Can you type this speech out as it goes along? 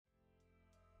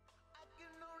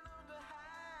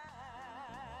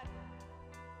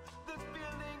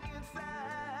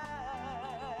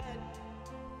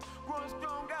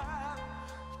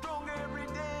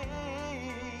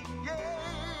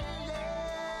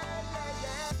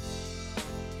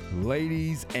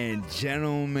Ladies and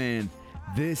gentlemen,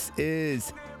 this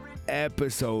is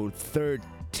episode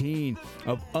 13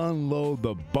 of Unload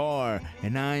the Bar,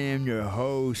 and I am your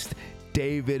host,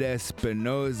 David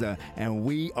Espinoza, and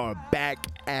we are back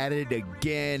at it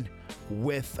again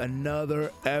with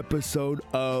another episode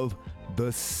of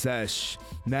The Sesh.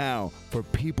 Now, for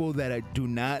people that do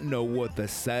not know what The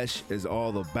Sesh is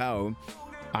all about,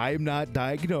 I'm not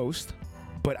diagnosed,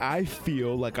 but I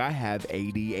feel like I have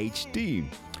ADHD.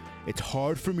 It's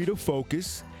hard for me to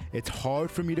focus. It's hard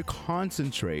for me to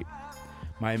concentrate.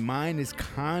 My mind is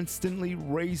constantly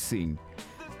racing.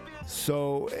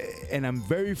 So, and I'm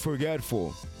very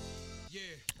forgetful.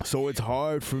 So it's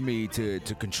hard for me to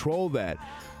control that.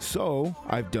 So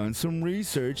I've done some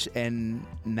research, and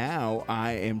now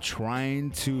I am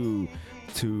trying to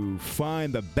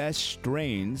find the best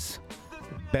strains,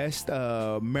 best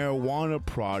marijuana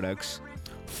products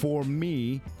for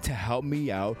me to help me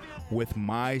out with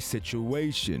my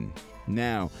situation.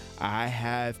 Now, I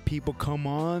have people come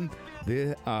on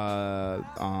the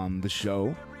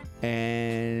show,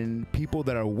 and people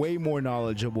that are way more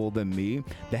knowledgeable than me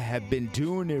that have been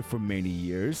doing it for many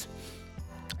years.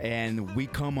 And we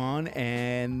come on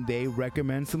and they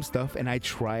recommend some stuff, and I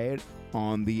try it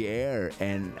on the air,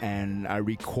 and I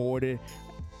record it,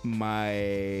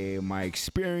 my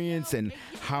experience and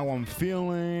how I'm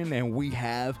feeling, and we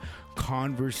have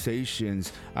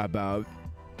conversations about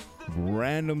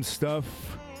random stuff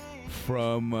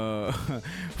from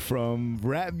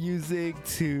rap music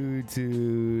to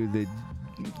the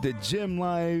gym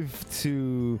life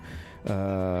to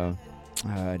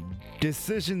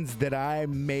decisions that I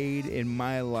made in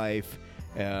my life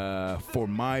for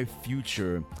my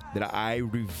future that I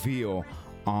reveal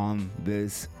on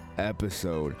this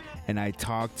episode. And I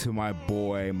talked to my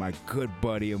boy, my good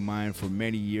buddy of mine for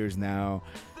many years now,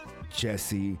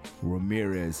 Jesse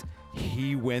Ramirez.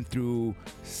 He went through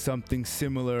something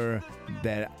similar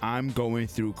that I'm going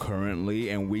through currently,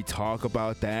 and we talk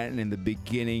about that in the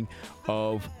beginning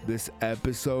of this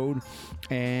episode.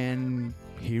 And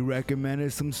he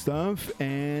recommended some stuff,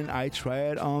 and I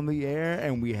tried it on the air,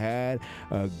 and we had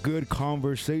a good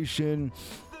conversation.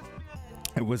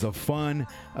 It was a fun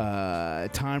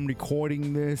time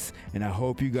recording this, and I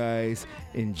hope you guys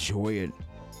enjoy it.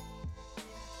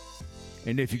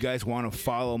 And if you guys want to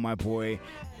follow my boy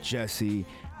Jesse,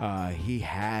 he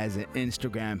has an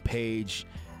Instagram page,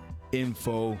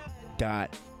 info.trees.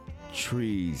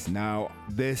 Now,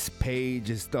 this page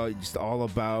is just all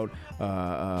about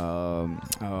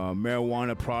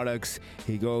marijuana products.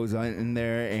 He goes in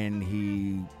there and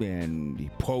he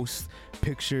posts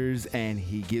pictures, and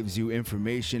he gives you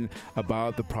information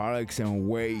about the products and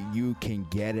where you can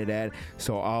get it at.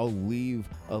 So I'll leave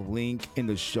a link in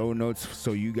the show notes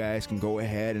so you guys can go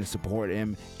ahead and support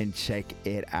him and check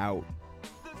it out.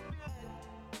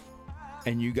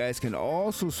 And you guys can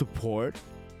also support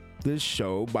this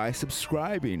show by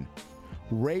subscribing,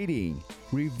 rating,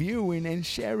 reviewing, and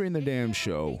sharing the damn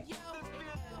show.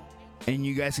 And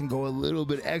you guys can go a little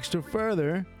bit extra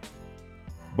further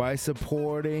by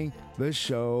supporting the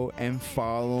show and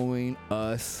following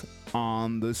us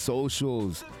on the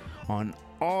socials, on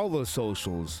all the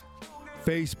socials,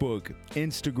 Facebook,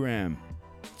 Instagram,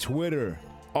 Twitter,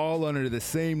 all under the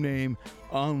same name,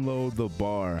 Unload the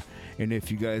Bar. And if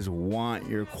you guys want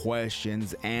your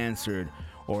questions answered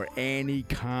or any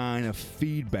kind of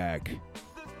feedback,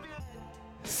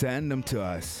 send them to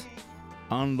us,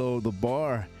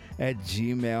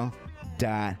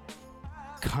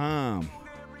 unloadthebar@gmail.com.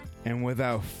 And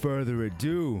without further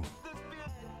ado,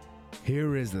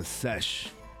 here is The Sesh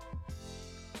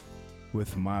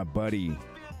with my buddy,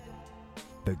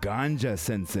 the Ganja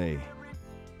Sensei,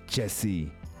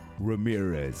 Jesse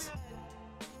Ramirez.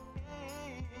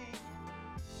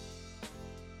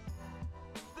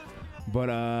 But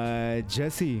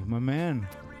Jesse, my man,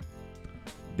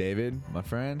 David, my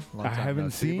friend, I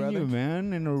haven't seen you,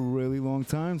 man, in a really long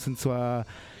time since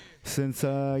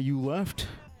you left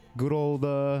good old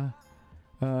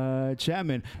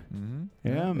Chapman. Mm-hmm.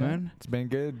 Yeah, man. It's been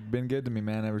good to me,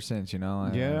 man, ever since, you know.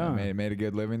 I made a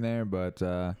good living there, but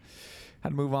had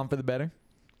to move on for the better.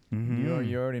 Mm-hmm.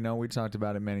 You already know, we talked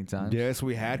about it many times. Yes,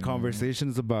 we had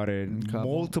conversations about it,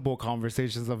 multiple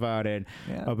conversations about it,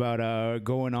 about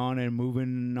going on and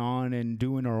moving on and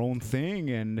doing our own thing.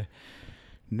 And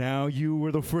now you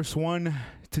were the first one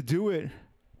to do it.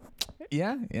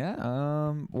 Yeah.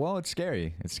 Well, it's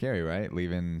scary. It's scary, right?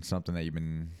 Leaving something that you've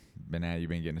been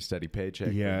getting a steady paycheck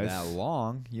for that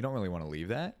long. You don't really want to leave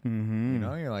that. Mm-hmm. You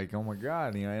know, you're like, oh my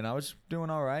God, you know. And I was doing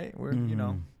all right. We're doing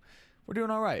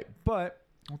all right, but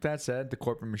With that said, the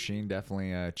corporate machine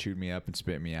definitely chewed me up and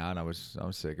spit me out. I was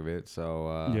sick of it.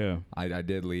 So I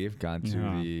did leave, got into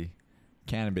the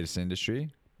cannabis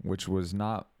industry, which was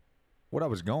not what I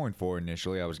was going for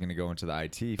initially. I was going to go into the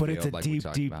IT field. But it's a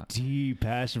deep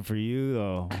passion for you,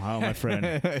 though. Wow, my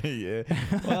friend. Yeah.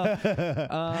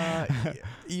 Well,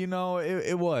 you know,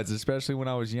 it was, especially when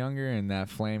I was younger, and that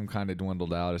flame kind of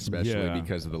dwindled out, especially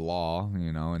because of the law,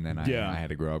 you know, and then I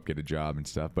had to grow up, get a job and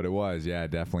stuff. But it was,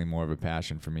 definitely more of a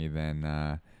passion for me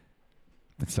than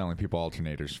selling people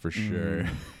alternators, for sure.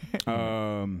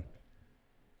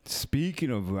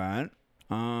 Speaking of that,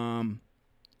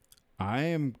 I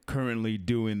am currently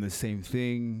doing the same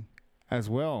thing as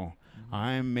well.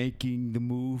 I'm making the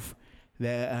move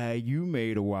that you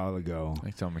made a while ago.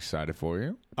 I'm excited for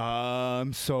you.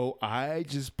 So I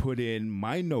just put in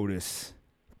my notice.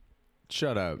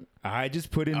 Shut up. I just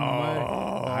put in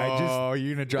Oh,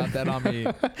 you're going to drop that on me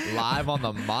live on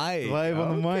the mic. Live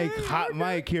on the mic. Hot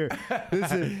mic here.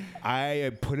 Listen,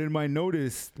 I put in my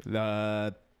notice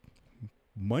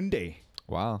Monday.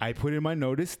 Wow. I put in my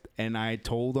notice and I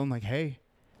told them, like, hey,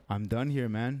 I'm done here,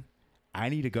 man. I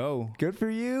need to go. Good for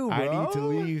you, bro. I need to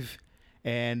leave.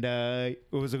 And it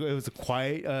was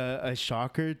quite a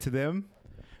shocker to them.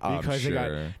 Because they got,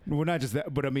 well, not just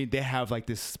that, but I mean, they have like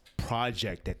this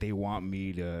project that they want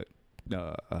me to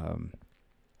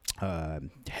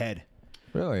head.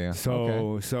 Really? Yeah.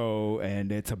 So,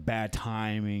 and it's a bad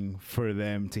timing for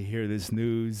them to hear this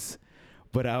news.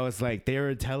 But I was like, they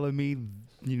were telling me,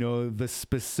 you know, the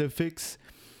specifics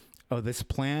of this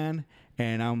plan,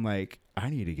 and I'm like, I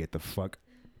need to get the fuck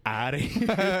out of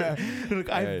here. Look,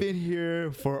 I've been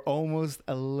here for almost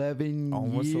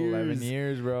 11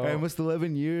 years, bro. Almost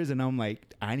 11 years, and I'm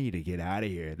like, I need to get out of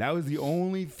here. That was the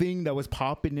only thing that was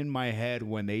popping in my head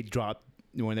when they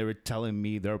were telling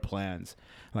me their plans.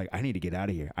 Like, I need to get out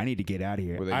of here. I need to get out of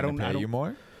here. Were they going to pay you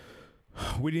more?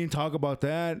 We didn't talk about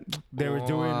that. They were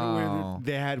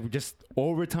they had just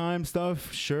overtime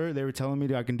stuff. Sure, they were telling me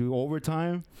that I can do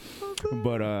overtime.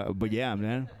 But yeah,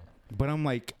 man. But I'm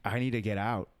like, I need to get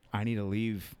out. I need to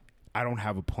leave. I don't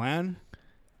have a plan.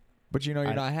 But you know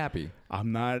you're not happy.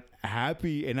 I'm not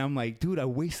happy. And I'm like, dude, I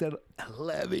wasted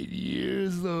 11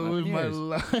 years though in my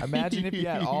life. Imagine if you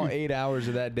had all 8 hours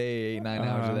of that day, 9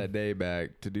 hours of that day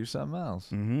back to do something else.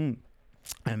 Mm-hmm.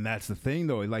 And that's the thing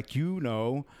though. Like, you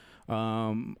know,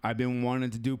 I've been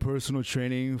wanting to do personal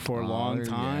training for a long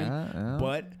time,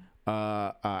 but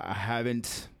I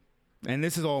haven't. And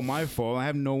this is all my fault. I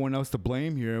have no one else to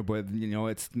blame here, but you know,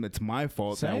 it's my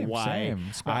fault. I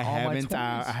haven't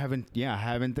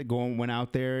went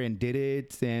out there and did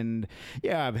it, and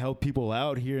I've helped people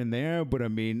out here and there, but I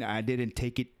mean, I didn't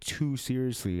take it too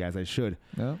seriously as I should.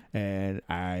 No. And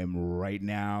I'm right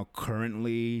now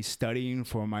currently studying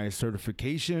for my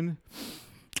certification.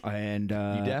 And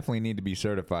you definitely need to be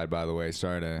certified, by the way.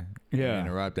 Sorry to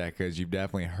interrupt that, because you've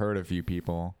definitely hurt a few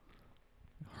people.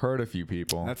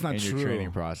 That's not in true. Your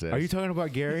training process. Are you talking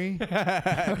about Gary? Might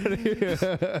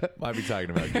be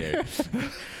talking about Gary.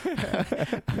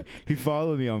 He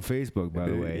followed me on Facebook, by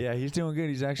the way. Yeah, he's doing good.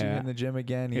 He's actually in the gym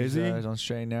again. He's on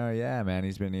straight and narrow. Yeah, man,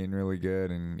 he's been eating really good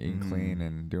and eating clean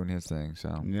and doing his thing.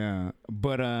 So yeah,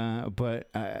 but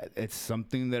it's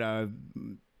something that I've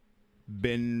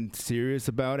been serious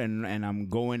about, and I'm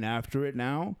going after it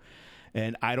now.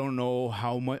 And I don't know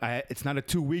how much. It's not a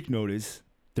 2-week notice.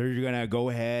 They're gonna go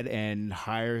ahead and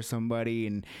hire somebody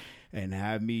and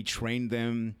have me train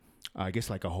them. I guess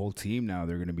like a whole team now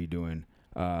they're gonna be doing.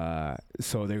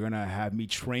 So they're gonna have me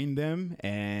train them,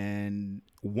 and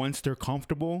once they're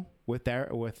comfortable with their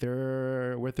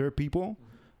people,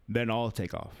 then I'll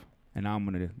take off and I'm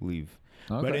gonna leave.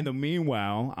 Okay. But in the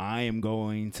meanwhile, I am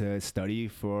going to study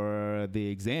for the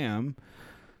exam,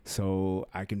 so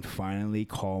I can finally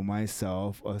call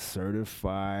myself a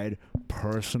certified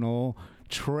personal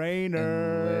trainer.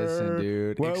 And listen,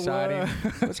 dude, exciting.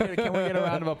 Can we get a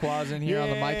round of applause in here on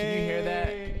the mic? Can you hear that?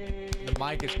 The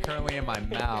mic is currently in my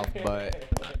mouth, but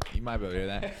you might be able to hear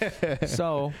that.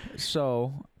 So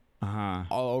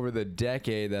all over the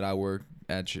decade that I worked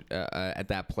at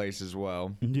that place as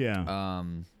well. Yeah.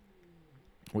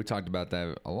 We talked about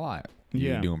that a lot.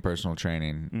 You doing personal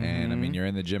training, and I mean, you're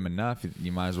in the gym enough.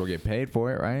 You might as well get paid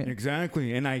for it, right?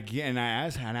 Exactly. And I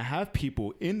have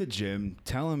people in the gym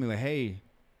telling me like, "Hey,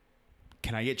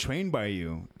 can I get trained by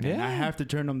you?" And I have to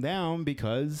turn them down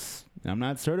because I'm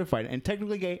not certified. And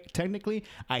technically,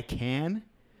 I can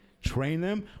train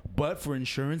them, but for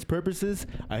insurance purposes,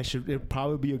 it'd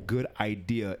probably be a good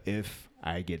idea if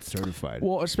I get certified.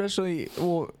 Well,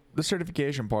 the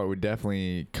certification part would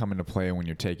definitely come into play when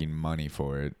you're taking money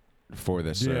for it. for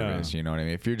the service. You know what I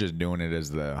mean? If you're just doing it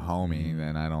as the homie,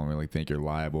 then I don't really think you're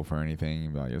liable for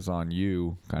anything. Like, it's on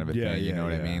you, kind of a thing. You know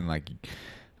what I mean? Like,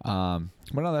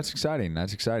 but no, that's exciting.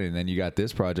 That's exciting. And then you got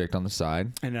this project on the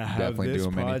side, and I have definitely this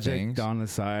doing project many things on the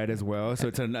side as well. So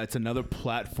it's another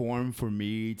platform for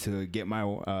me to get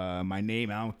my my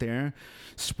name out there,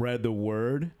 spread the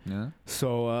word. Yeah.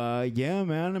 So yeah,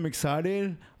 man, I'm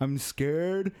excited. I'm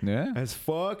scared. Yeah. As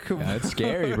fuck. Yeah, it's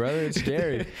scary, brother. It's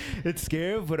scary. It's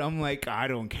scary, but I'm like, I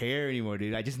don't care anymore,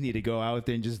 dude. I just need to go out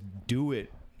there and just do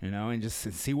it. You know, and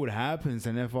just see what happens.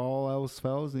 And if all else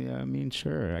fails, yeah, I mean,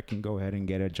 sure, I can go ahead and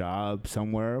get a job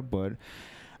somewhere, but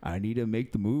I need to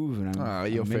make the move. And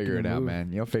you'll figure it out,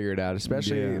 man. You'll figure it out.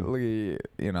 Especially,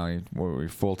 you know, we're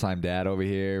full-time dad over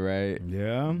here, right?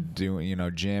 Yeah. Doing, you know,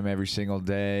 gym every single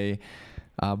day.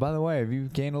 By the way, have you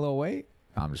gained a little weight?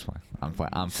 I'm just playing. I'm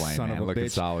playing, Son man. Looking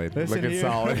bitch. solid. Listen Looking here.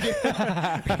 solid.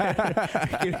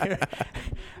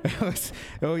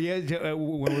 Oh yeah,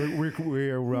 when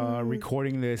we're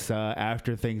recording this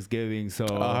after Thanksgiving, so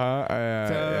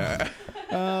a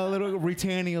little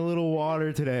retaining a little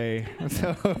water today.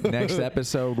 So next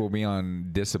episode will be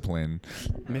on discipline.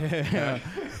 Yeah,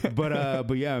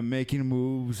 but yeah, making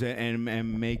moves and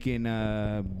making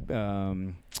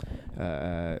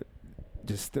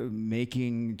just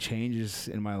making changes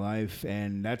in my life,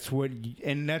 and that's one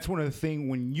of the things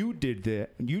when you did the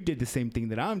same thing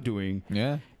that I'm doing.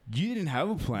 Yeah, you didn't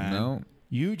have a plan. No,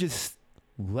 you just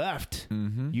left.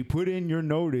 Mm-hmm. You put in your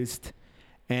notice,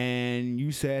 and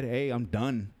you said, "Hey, I'm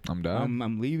done.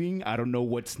 I'm leaving. I don't know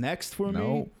what's next for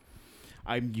me."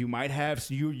 You might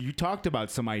have you talked about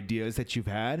some ideas that you've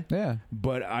had. Yeah,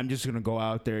 but I'm just gonna go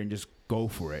out there and just go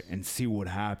for it and see what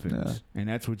happens. And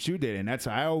that's what you did, and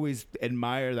I always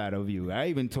admire that of you. I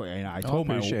even told I told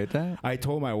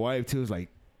my wife too. It was like,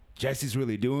 Jesse's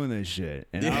really doing this shit,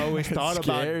 and I always thought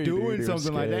about doing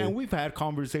something like that. And we've had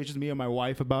conversations, me and my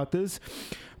wife, about this,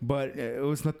 but it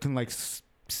was nothing like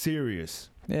serious.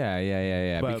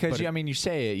 Yeah. Because you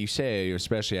say it,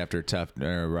 especially after a tough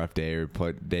or a rough day or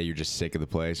day you're just sick of the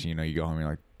place. You know, you go home, you're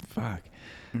like, fuck,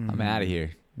 I'm out of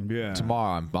here. Yeah.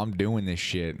 Tomorrow I'm doing this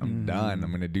shit. I'm done.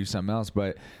 I'm gonna do something else.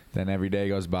 But then every day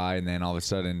goes by, and then all of a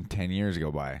sudden 10 years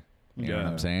go by. You know what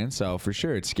I'm saying? So for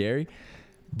sure, it's scary,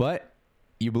 but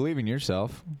you believe in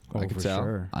yourself. I can tell,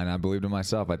 sure. And I believed in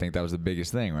myself. I think that was the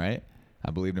biggest thing, right?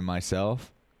 I believed in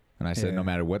myself. And I said, no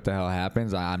matter what the hell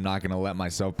happens, I'm not going to let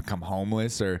myself become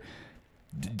homeless or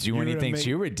do anything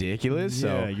too ridiculous.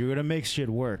 Yeah, you're going to make shit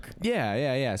work.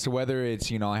 Yeah. So whether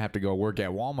it's, I have to go work at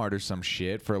Walmart or some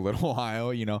shit for a little while,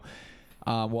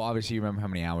 well, obviously you remember how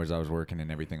many hours I was working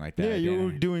and everything like that. Yeah, you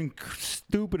were doing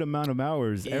stupid amount of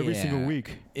hours every single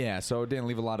week. Yeah, so it didn't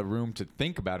leave a lot of room to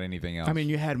think about anything else. I mean,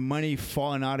 you had money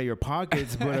falling out of your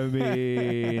pockets, but I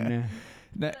mean...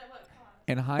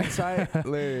 In hindsight,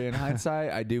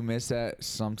 I do miss that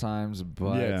sometimes,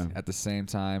 but at the same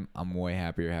time, I'm way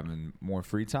happier having more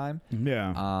free time.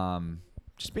 Yeah.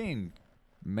 Just being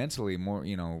mentally more,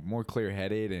 more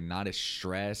clear-headed and not as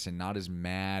stressed and not as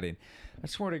mad. And I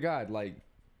swear to God, like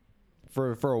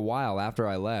for a while after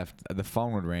I left, the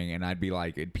phone would ring and I'd be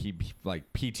like,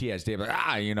 like PTSD,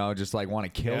 like just like want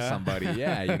to kill somebody.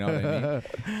 Yeah, you know what I mean?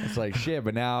 It's like shit.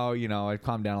 But now, I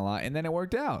calmed down a lot, and then it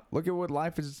worked out. Look at what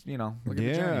life is. Look at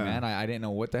the journey, man. I didn't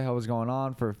know what the hell was going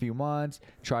on for a few months.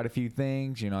 Tried a few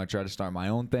things. I tried to start my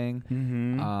own thing.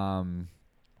 Mm-hmm.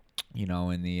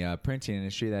 In the printing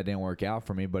industry, that didn't work out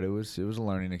for me, but it was a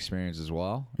learning experience as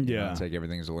well. Yeah, take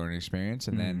everything as a learning experience,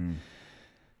 and then.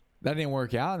 That didn't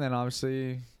work out, and then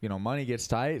obviously, money gets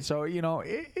tight. So,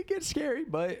 it gets scary,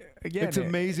 but again, it's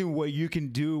amazing what you can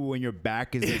do when your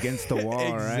back is against the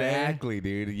wall, exactly, right?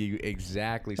 Dude.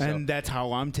 Exactly. So, and that's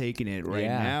how I'm taking it right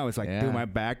now. It's like, dude, my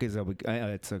back is up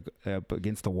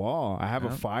against the wall. I have a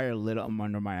fire lit up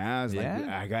under my ass. Like,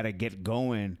 I gotta get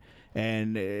going,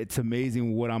 and it's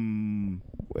amazing what I'm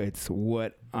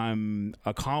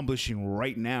accomplishing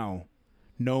right now,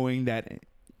 knowing that,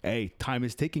 hey, time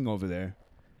is ticking over there.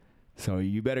 So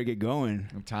you better get going.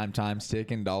 Time's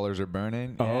ticking. Dollars are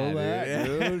burning. All that,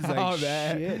 dude. It's like, all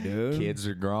that. Shit, dude. Kids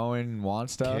are growing, want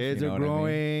stuff. Kids are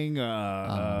growing.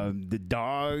 The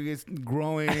dog is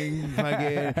growing.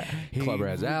 Clubber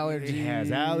has allergies. He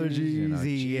has allergies.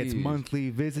 He gets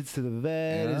monthly visits to the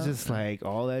vet. Yeah. It's just like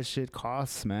all that shit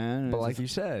costs, man. But like you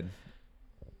said,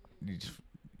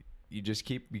 you just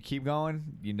keep going.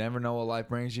 You never know what life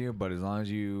brings you, but as long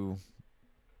as you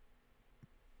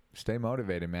stay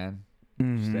motivated, man.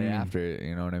 Stay after it,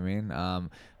 you know what I mean?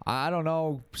 I don't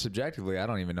know, subjectively, I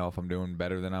don't even know if I'm doing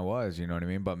better than I was, you know what I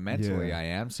mean? But mentally I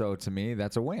am, so to me,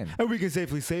 that's a win. And we can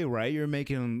safely say, right, you're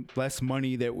making less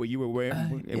money than what you were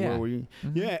wearing.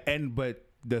 Yeah. Yeah, but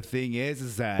the thing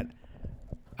is that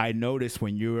I noticed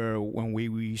when we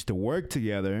used to work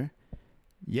together,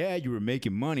 yeah, you were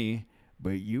making money,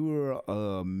 but you were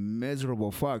a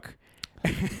miserable fuck.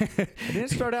 It didn't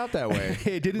start out that way.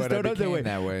 It didn't start out that way.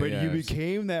 But yes. You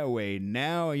became that way.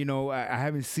 Now, I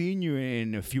haven't seen you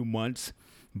in a few months,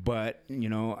 but,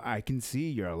 I can see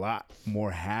you're a lot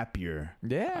more happier.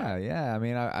 Yeah. I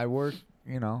mean, I work,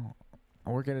 I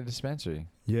work at a dispensary.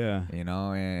 Yeah.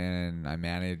 And I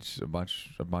manage a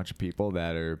bunch of people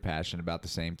that are passionate about the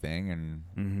same thing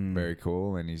and very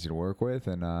cool and easy to work with.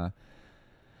 And,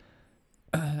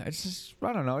 it's just,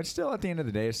 I don't know. It's still, at the end of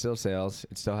the day, it's still sales.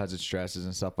 It still has its stresses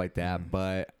and stuff like that.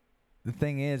 But the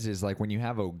thing is like when you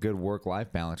have a good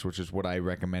work-life balance, which is what I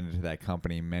recommended to that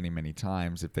company many, many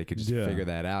times, if they could just figure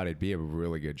that out, it'd be a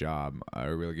really good job,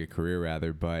 a really good career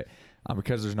rather. But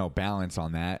because there's no balance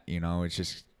on that, it's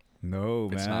just,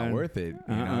 it's not worth it.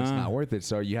 It's not worth it.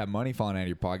 So you have money falling out of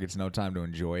your pockets, no time to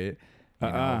enjoy it.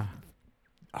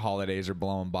 Holidays are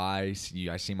blowing by.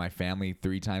 I see my family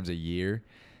 3 times a year.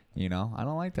 I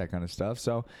don't like that kind of stuff.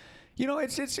 So,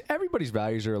 it's everybody's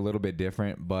values are a little bit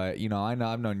different, but I know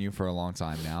I've known you for a long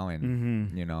time now,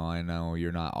 and I know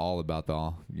you're not all about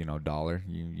the dollar.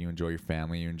 You enjoy your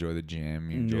family, you enjoy the gym,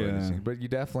 you enjoy these things, but you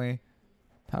definitely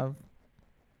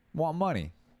want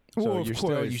money. So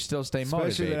you still stay motivated.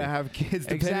 Especially that I have kids.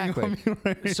 Exactly. On me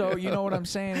right so you know what I'm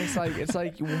saying? It's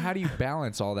like how do you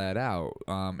balance all that out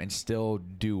and still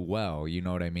do well? You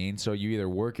know what I mean? So you either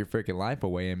work your freaking life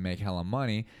away and make hella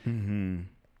money,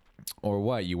 or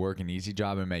what? You work an easy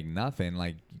job and make nothing.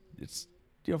 Like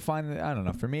you'll find that, I don't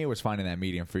know. For me, it was finding that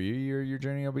medium. For you, your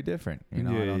journey will be different. I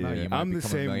don't know. You might I'm the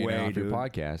same way, off your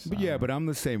podcast. But but I'm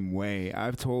the same way.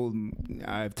 I've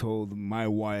told my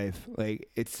wife, like,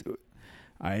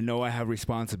 I know I have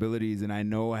responsibilities, and I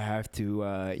know I have to,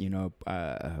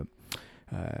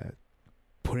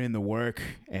 put in the work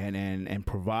and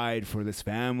provide for this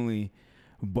family.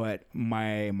 But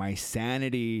my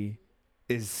sanity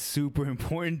is super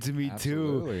important to me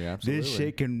absolutely, too. Absolutely. This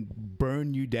shit can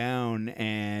burn you down,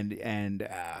 and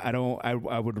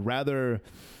I would rather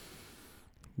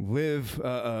live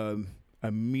a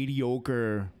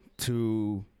mediocre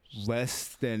to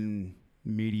less than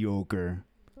mediocre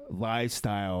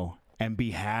lifestyle and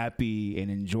be happy and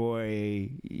enjoy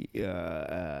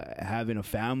having a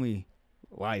family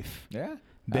life. Yeah.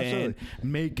 Than absolutely.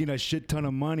 making a shit ton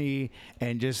of money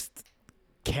and just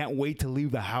can't wait to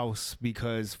leave the house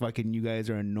because fucking you guys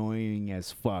are annoying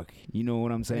as fuck. You know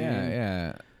what I'm saying?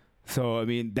 Yeah. So I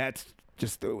mean, that's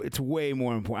just, it's way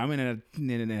more important. I'm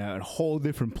in a whole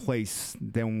different place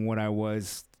than what I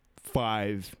was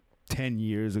 5-10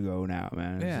 years ago now,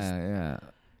 man. Yeah.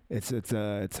 It's I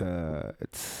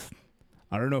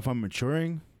don't know if I'm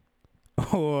maturing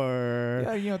or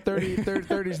 30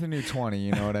 is the new 20,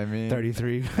 you know what I mean?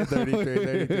 33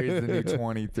 33 is the new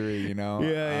 23,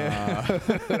 Yeah.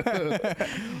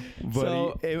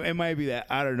 But it might be that,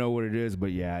 I don't know what it is,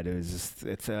 but yeah, it is.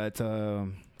 It's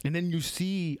and then you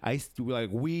see,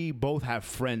 we both have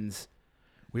friends.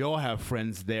 We all have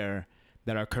friends there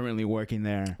that are currently working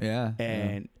there. Yeah.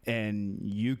 And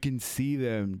you can see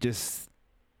them just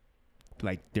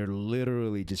like they're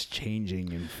literally just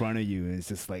changing in front of you. It's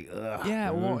just like, ugh. Yeah,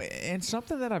 well, and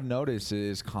something that I've noticed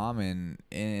is common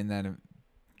in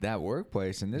that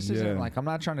workplace, and this isn't like, I'm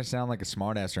not trying to sound like a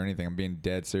smartass or anything. I'm being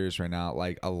dead serious right now.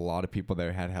 Like, a lot of people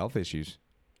there had health issues.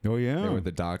 Oh yeah, they were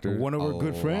the doctor. One of our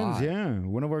good friends. Yeah,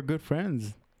 one of our good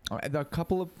friends. A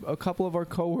couple of our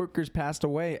coworkers passed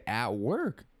away at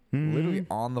work, literally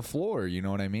on the floor. You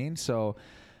know what I mean? So.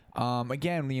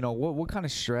 Again, what kind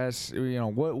of stress,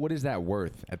 what is that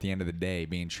worth at the end of the day,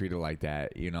 being treated like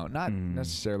that, not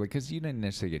necessarily because you didn't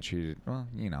necessarily get treated. Well,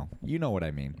 you know what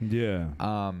I mean? Yeah.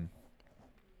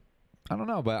 I don't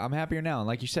know, but I'm happier now. And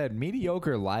like you said,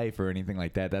 mediocre life or anything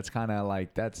like that, that's kind of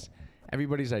like, that's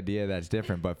everybody's idea. That's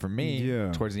different. But for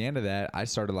me, towards the end of that, I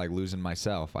started like losing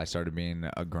myself. I started being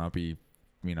a grumpy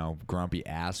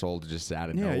asshole to just out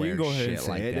of nowhere. You can go ahead and shit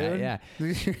like say that.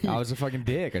 Dude. Yeah. I was a fucking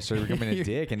dick. I started becoming a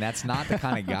dick, and that's not the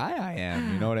kind of guy I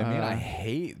am. You know what I mean? I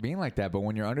hate being like that. But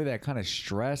when you're under that kind of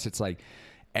stress, it's like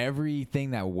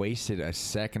everything that wasted a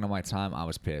second of my time, I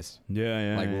was pissed.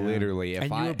 Yeah. Like literally. If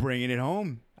you were bringing it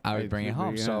home. I would bring it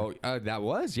home. Yeah. So that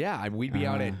was, we'd be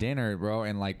out at dinner, bro,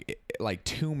 and like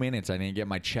 2 minutes I didn't get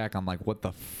my check. I'm like, what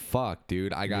the fuck,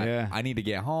 dude? I need to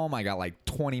get home. I got like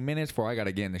 20 minutes before I got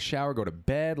to get in the shower, go to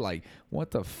bed. Like,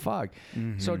 what the fuck?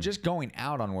 So just going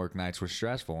out on work nights was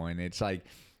stressful, and it's like,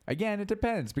 again, it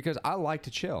depends because I like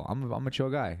to chill. I'm a chill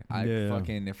guy.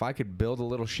 If I could build a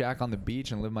little shack on the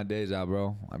beach and live my days out,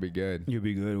 bro, I'd be good. You'd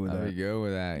be good with that. I'd be good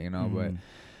with that, but.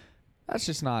 that's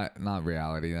just not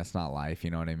reality. That's not life.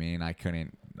 You know what I mean? I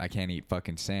can't eat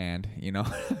fucking sand. You know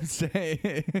what I'm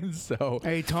saying? So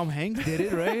hey, Tom Hanks did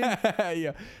it, right?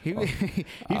 Yeah, he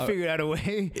figured out a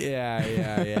way.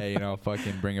 Yeah. You know,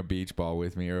 fucking bring a beach ball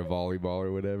with me or a volleyball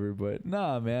or whatever. But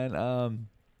nah, man.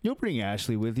 You'll bring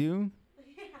Ashley with you.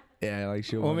 Yeah, like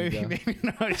she'll. Well, maybe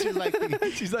not. She's like,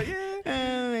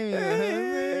 maybe.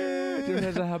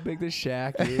 Depends on how big the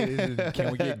shack is. And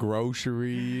can we get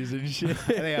groceries and shit?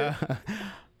 Yeah. I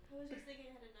was just thinking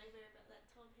I had a nightmare about that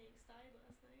Tom Hanks died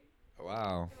last night.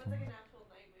 Wow. It was like an actual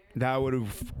nightmare. That would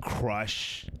have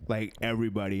crushed like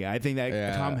everybody. I think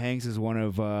that Tom Hanks is one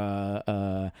of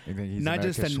not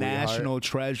just a national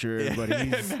treasure, but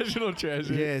he's national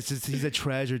treasure. Yeah, it's just he's a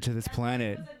treasure to this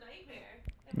planet. It was a nightmare.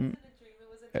 It wasn't a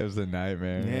dream. It was a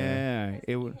nightmare. Yeah,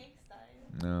 it would.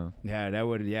 No. Yeah,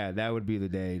 that would be the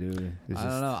day, dude.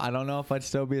 I don't know if I'd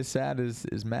still be as sad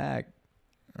as Mac.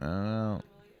 I don't know.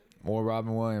 Or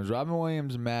Robin Williams. Robin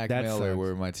Williams and Mac Miller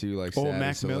were my two like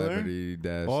saddest celebrity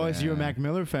deaths. Oh, is you a Mac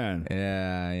Miller fan?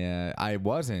 Yeah. I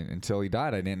wasn't until he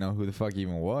died. I didn't know who the fuck he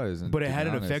even was. But it had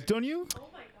an effect on you? Oh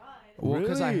my god. Well,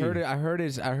 because really? I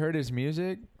heard his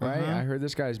music, right? I heard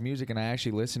this guy's music, and I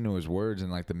actually listened to his words and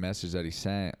like the message that he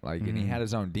sent, like, and he had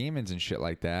his own demons and shit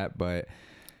like that, but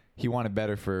he wanted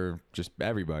better for just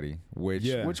everybody,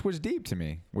 which was deep to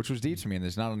me. And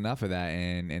there's not enough of that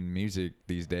in music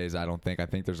these days. I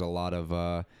think there's a lot of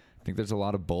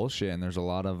bullshit, and there's a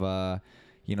lot of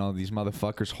these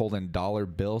motherfuckers holding dollar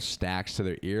bill stacks to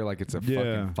their ear like it's a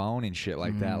fucking phone and shit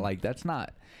like that. Like that's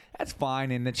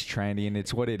fine and it's trendy and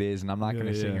it's what it is, and I'm not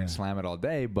gonna sit here and slam it all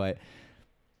day, but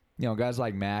guys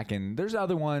like Mac, and there's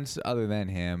other ones other than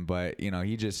him, but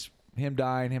him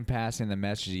dying, him passing, the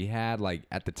message he had, like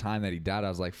at the time that he died, I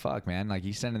was like, fuck, man, like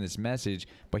he's sending this message,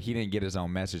 but he didn't get his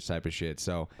own message type of shit.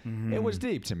 So it was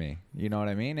deep to me. You know what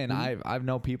I mean? And I've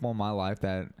known people in my life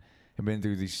that have been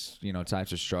through these,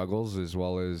 types of struggles, as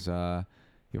well as even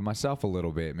myself a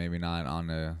little bit, maybe not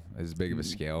on as big of a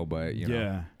scale, but you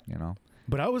know.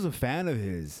 But I was a fan of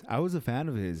his.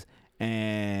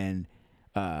 And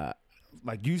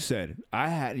like you said,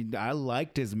 I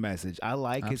liked his message. I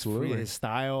like his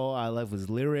style. I love his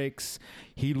lyrics.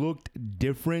 He looked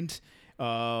different.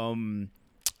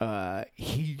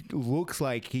 He looks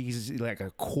like he's like a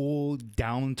cool,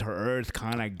 down to earth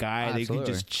kind of guy that you can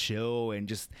just chill and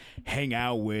just hang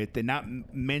out with, and not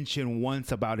mention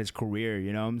once about his career.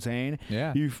 You know what I'm saying?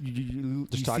 Yeah. You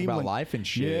just talk about life and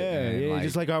shit. Yeah,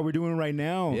 just like how we're doing right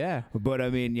now. Yeah. But I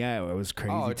mean, it was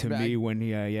crazy to me when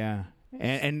he,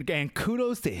 And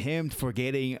kudos to him for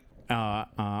getting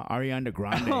Ariana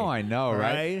Grande. Oh, I know,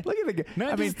 right? Look at the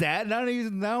guy.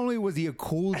 Not only was he a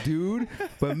cool dude,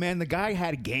 but man, the guy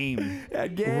had game.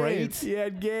 Right? He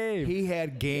had game. He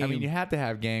had game. I mean, you have to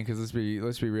have game because let's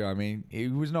be real. I mean, he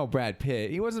was no Brad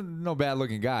Pitt. He wasn't no bad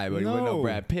looking guy, but he wasn't no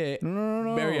Brad Pitt. No.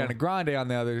 Ariana Grande, on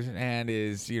the other hand,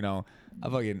 is a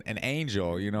fucking an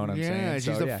angel. You know what I'm saying? Yeah,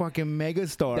 she's a fucking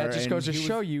megastar. That just goes to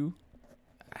show you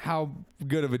how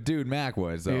good of a dude Mac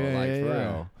was, though. For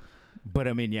real. But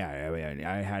I mean,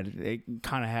 I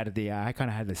kind of had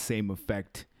the same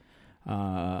effect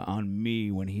on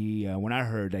me when I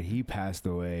heard that he passed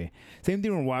away. Same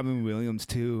thing with Robin Williams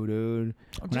too, dude.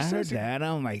 When I heard that,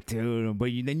 I'm like, dude. But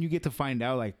then you get to find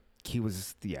out like he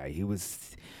was a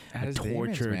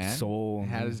tortured demons, soul.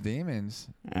 Had his demons.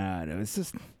 It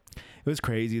was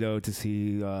crazy though to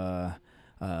see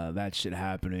that shit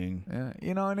happening.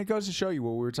 Yeah, and it goes to show you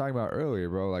what we were talking about earlier,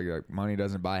 bro. Like money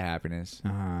doesn't buy happiness.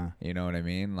 You know what I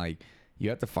mean? Like you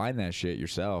have to find that shit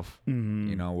yourself.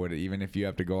 Even if you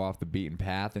have to go off the beaten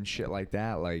path and shit like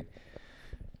that. Like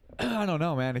I don't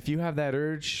know, man. If you have that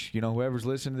urge, whoever's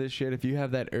listening to this shit, if you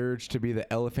have that urge to be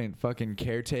the elephant fucking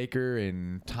caretaker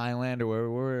in Thailand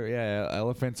or wherever,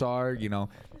 elephants are,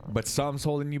 but something's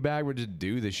holding you back, we'll just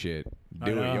do the shit.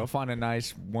 Do it. You'll find a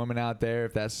nice woman out there,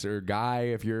 if that's her guy,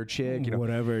 if you're a chick,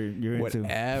 whatever you're into.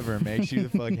 Whatever makes you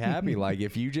the fuck happy. Like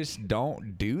if you just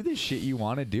don't do the shit you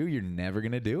want to do, you're never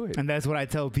gonna do it. And that's what I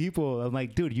tell people. I'm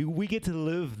like, dude, we get to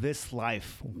live this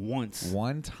life once.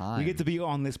 One time. We get to be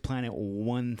on this planet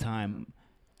one time,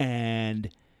 and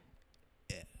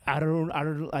I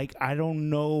don't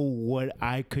know what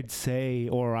I could say,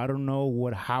 or I don't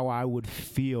know how I would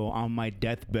feel on my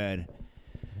deathbed.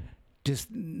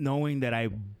 Just knowing that I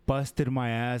busted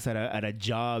my ass at a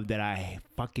job that I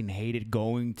fucking hated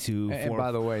going to. And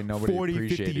by the way, nobody 40,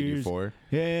 appreciated 50 years. You for.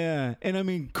 Yeah. And I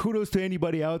mean, kudos to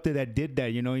anybody out there that did that.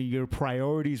 Your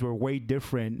priorities were way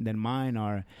different than mine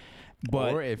are.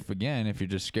 But, or if you're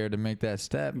just scared to make that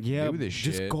step, do this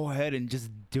shit. Just go ahead and just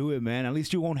do it, man. At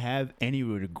least you won't have any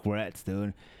regrets,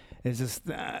 dude. It's just,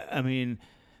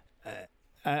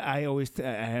 I always,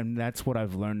 and that's what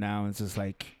I've learned now. It's just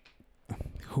like,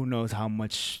 who knows how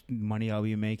much money I'll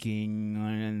be making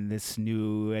on this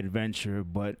new adventure,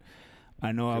 but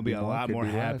I know I'll be a lot more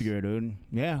happier, dude.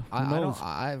 Yeah, who knows?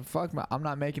 I'm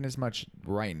not making as much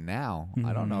right now.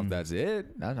 I don't know if that's it.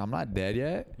 I'm not dead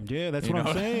yet. Yeah, that's what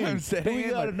I'm saying. I'm saying. We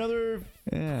got another,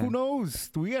 who knows?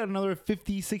 We got another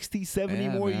 50, 60, 70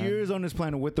 more years on this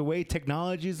planet with the way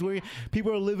technology is where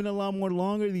people are living a lot more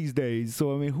longer these days.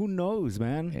 So, I mean, who knows,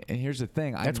 man? And here's the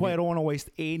thing. That's why I don't want to waste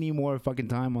any more fucking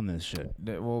time on this shit.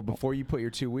 Well, before you put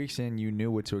your 2 weeks in, you knew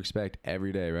what to expect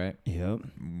every day, right? Yep.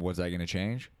 Was that going to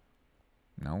change?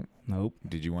 No. Nope.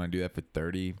 Did you want to do that for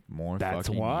 30 more That's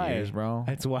fucking why. years, bro?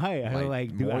 That's why. I'm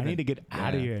like, dude, I need to get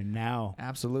out of yeah. here now.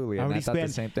 Absolutely. And that's not the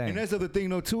same thing. And that's the other thing,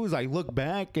 though, too, is I look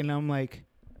back and I'm like,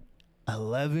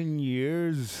 11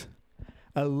 years.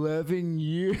 11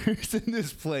 years in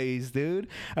this place, dude.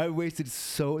 I wasted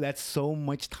that's so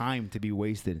much time to be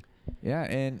wasted. Yeah,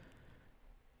 and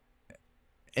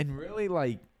really,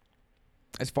 like,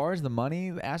 as far as the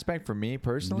money aspect for me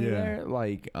personally there,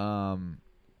 like,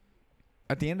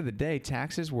 at the end of the day,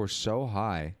 taxes were so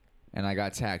high, and I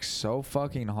got taxed so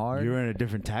fucking hard. You're in a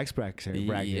different tax bracket.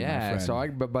 Yeah, so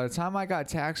but by the time I got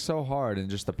taxed so hard and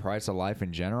just the price of life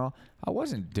in general, I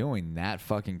wasn't doing that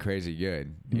fucking crazy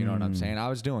good. You know what I'm saying? I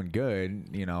was doing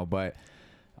good, you know, but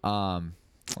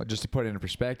just to put it into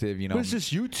perspective, you know, but it's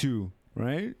just you two.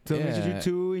 Right? So it's just you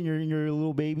two and your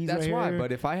little babies. That's right why. here.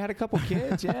 But if I had a couple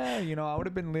kids, you know, I would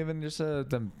have been living just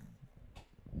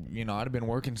you know, I'd have been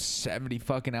working 70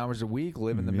 fucking hours a week,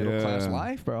 living the middle class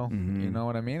life, bro. You know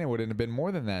what I mean? It wouldn't have been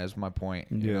more than that. Is my point.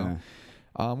 You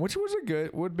know? Which would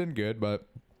have been good, but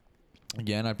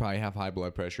again, I'd probably have high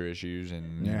blood pressure issues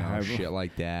and you know, shit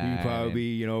like that. You'd probably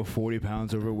be, you know, 40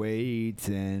 pounds overweight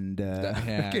and dude,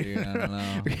 I don't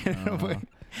know.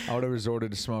 I would have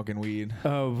resorted to smoking weed.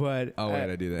 But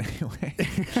I do that anyway.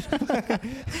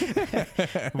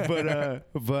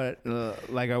 but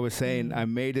like I was saying, I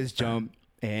made this jump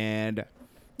and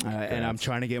I'm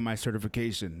trying to get my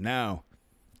certification now.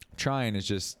 Trying is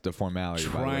just the formality.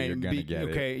 By the way, you're gonna get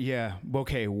okay, it. Yeah.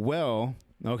 Okay. Well.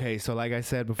 Okay. So like I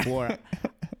said before,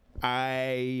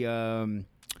 I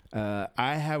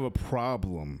have a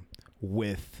problem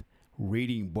with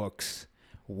reading books,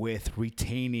 with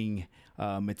retaining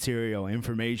material,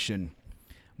 information.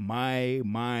 My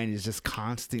mind is just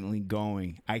constantly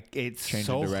going. It's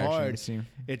so hard.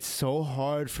 It's so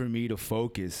hard for me to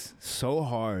focus. So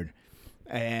hard,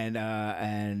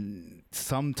 and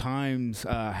sometimes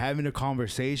having a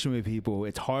conversation with people,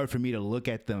 it's hard for me to look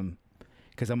at them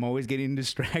because I'm always getting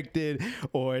distracted,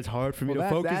 or it's hard for me to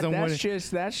focus on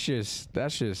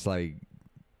that's just like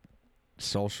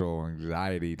social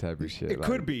anxiety type of shit. It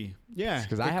could be. Yeah.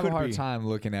 Because I have a hard time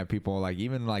looking at people, like,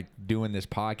 even like doing this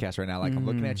podcast right now, like I'm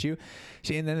looking at you.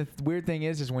 See, and then the weird thing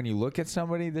is when you look at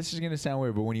somebody, this is going to sound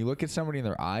weird, but when you look at somebody in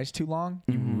their eyes too long,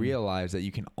 you realize that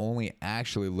you can only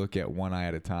actually look at one eye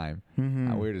at a time.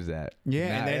 How weird is that?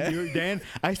 Yeah. And then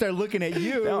I start looking at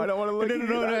you. No, I don't want to look at you.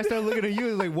 No, I start looking at you.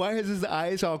 It's like, why is his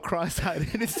eyes all cross-eyed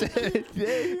in his head?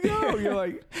 There you go. You're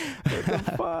like, what the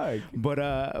fuck?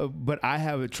 But I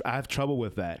have trouble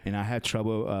with that, and I have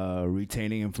trouble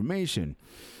retaining information.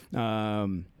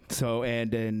 So I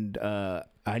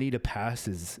need to pass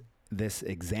this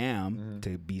exam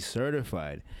to be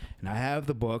certified, and I have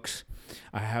the books,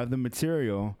 I have the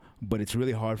material, but it's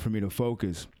really hard for me to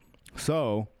focus.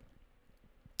 So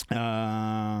you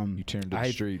turn to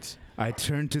the streets. I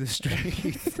turn to the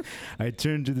streets. I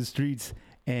turn to the streets,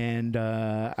 and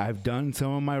I've done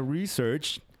some of my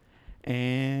research,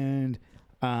 and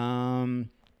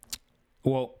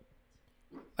well,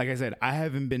 like I said, I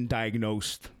haven't been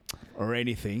diagnosed or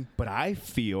anything, but I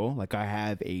feel like I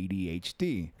have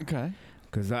ADHD. Okay.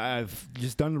 Because I've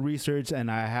just done the research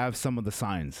and I have some of the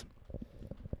signs.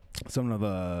 Some of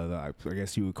the I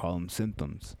guess you would call them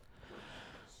symptoms.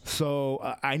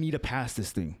 So I need to pass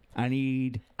this thing.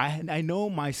 I know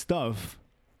my stuff,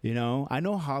 you know. I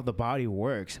know how the body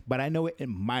works, but I know it in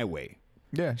my way.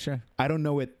 Yeah, sure. I don't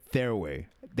know it their way.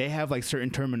 They have like certain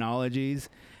terminologies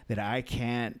that I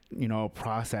can't, you know,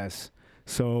 process.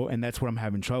 So, and that's what I'm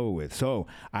having trouble with. So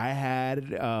I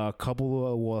had a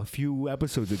few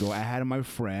episodes ago, I had my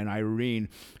friend Irene,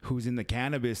 who's in the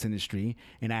cannabis industry,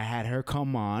 and I had her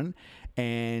come on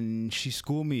and she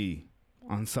schooled me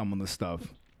on some of the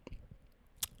stuff.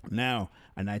 Now,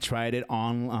 and I tried it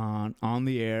on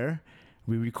the air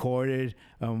We recorded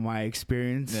my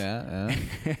experience. Yeah.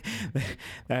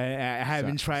 I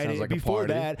haven't tried it like before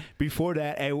that. Before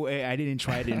that, I didn't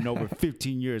try it in over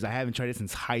 15 years. I haven't tried it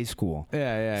since high school.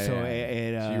 Yeah. So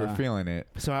so you were feeling it.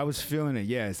 So I was feeling it,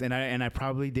 yes, and I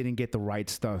probably didn't get the right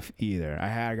stuff either.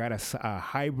 I got a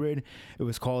hybrid. It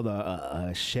was called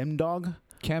a Chemdog.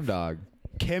 Chemdog.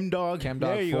 Chemdog. Chemdog.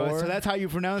 There you 4. go. So that's how you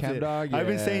pronounce Chemdog, it. I've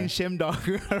been yeah. saying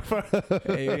Chemdog.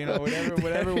 Hey, you know,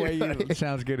 whatever way you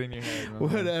sounds good in your head.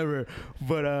 Whatever.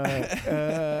 But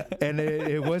and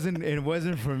it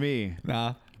wasn't for me.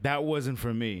 Nah. That wasn't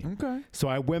for me. Okay. So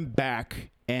I went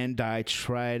back and I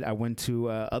went to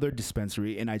other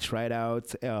dispensary and I tried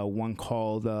out one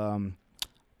called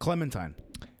Clementine.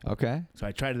 Okay. So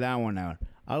I tried that one out.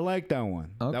 I liked that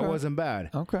one. Okay. That wasn't bad.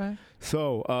 Okay.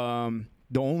 So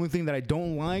the only thing that I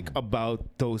don't like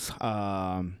about the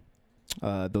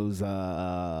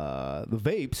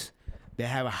vapes, they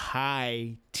have a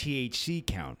high THC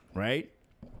count, right?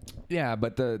 Yeah,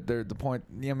 but the point.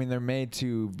 I mean, they're made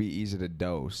to be easy to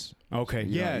dose. Okay.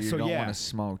 You don't yeah. want to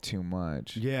smoke too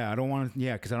much. Yeah, I don't want to.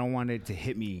 Yeah, because I don't want it to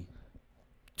hit me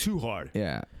too hard.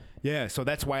 Yeah. Yeah. So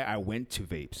that's why I went to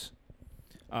vapes.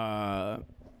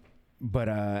 But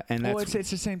and that's it's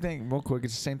the same thing. Real quick,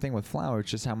 it's the same thing with flower. It's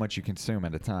just how much you consume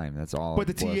at a time. That's all. But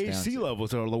the it boils down THC to.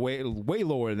 levels are way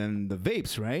lower than the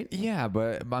vapes, right? Yeah,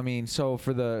 but I mean, so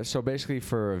basically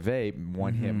for a vape,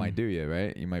 one hit might do you,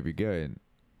 right? You might be good.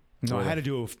 No, I had to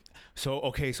do. So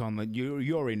on the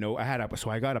you already know I had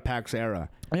so I got a PAX Era.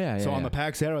 Yeah. So on the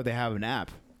PAX Era they have an app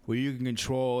where you can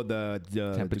control the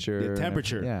temperature. The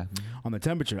temperature. Yeah. On the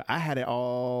temperature, I had it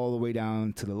all the way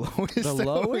down to the lowest. The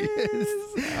lowest?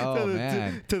 Oh,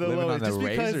 man. To the living lowest. On the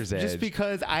razor's edge. Just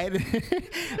because I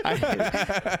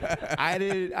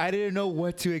didn't know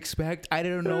what to expect. I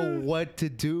didn't know what to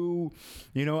do.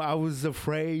 You know, I was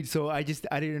afraid. So I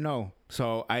didn't know.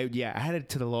 So I had it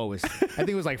to the lowest. I think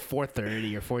it was like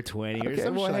 430 or 420 or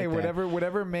something like that.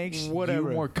 Whatever makes you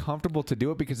more comfortable to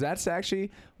do it, because that's actually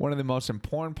one of the most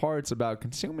important parts about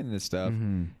consuming this stuff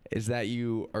is that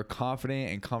you are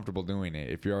confident and comfortable doing it.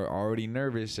 If you're already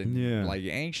nervous and like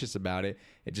anxious about it,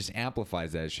 it just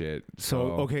amplifies that shit.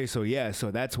 So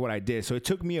that's what I did. So it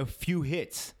took me a few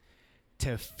hits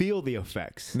to feel the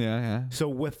effects. Yeah. So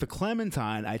with the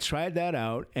Clementine, I tried that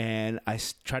out and I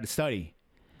tried to study.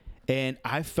 And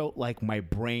I felt like my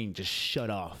brain just shut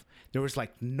off. There was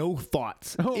like no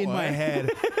thoughts in my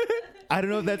head. I don't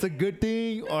know if that's a good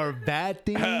thing or a bad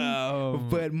thing,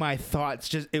 but my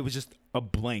thoughts it was just a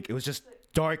blank. It was just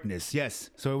darkness.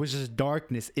 Yes. So it was just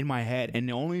darkness in my head. And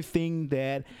the only thing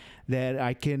that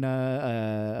I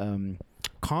can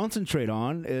concentrate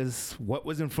on is what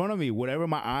was in front of me, whatever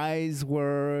my eyes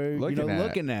were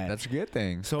looking at. That's a good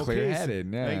thing. So clear-headed.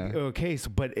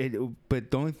 But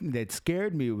the only thing that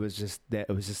scared me was just that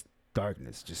it was just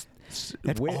darkness. Just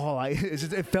that's all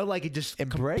it felt like it just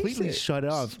completely shut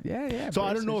off. Yeah. So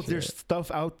I don't know if there's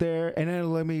stuff out there. And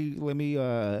then let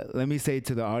me say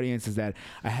to the audience is that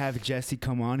I have Jesse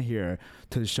come on here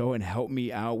to the show and help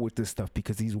me out with this stuff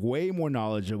because he's way more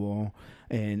knowledgeable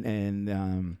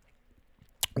and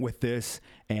with this,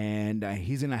 and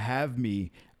he's gonna have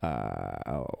me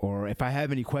or if I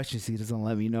have any questions, he doesn't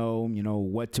let me know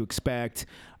what to expect,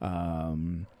 what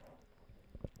I'm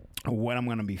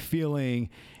gonna be feeling,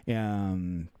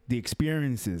 the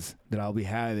experiences that I'll be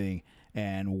having,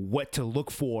 and what to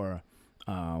look for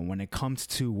when it comes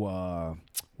to what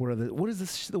is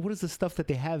the stuff that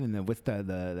they have in there with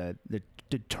the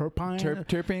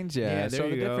terpenes? Yeah, there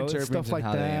you go. Different terpenes Stuff like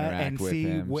and how they that, interact and with see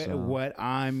him,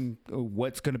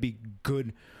 what's gonna be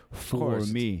good for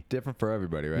me. Different for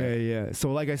everybody, right? Yeah.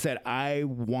 So like I said, I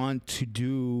want to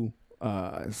do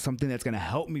something that's gonna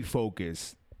help me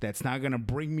focus. That's not gonna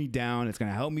bring me down. It's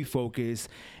gonna help me focus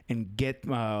and get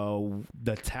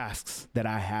the tasks that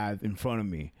I have in front of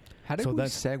me. How did we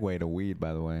segue to weed,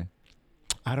 by the way?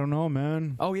 I don't know,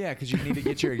 man. Oh, yeah, because you need to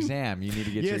get your exam. You need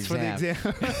to get your exam. Yes,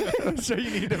 for the exam. So you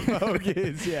need to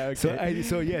focus. Yeah, okay.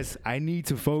 So yes, I need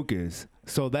to focus.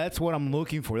 So that's what I'm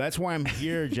looking for. That's why I'm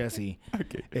here, Jesse.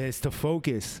 Okay. Is to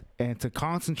focus and to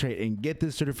concentrate and get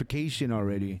this certification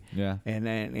already. Yeah.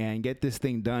 And get this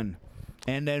thing done.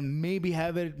 And then maybe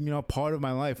have it, part of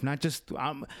my life. Not just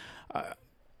I'm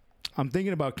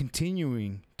thinking about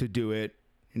continuing to do it,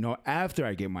 after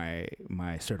I get my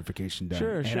certification done.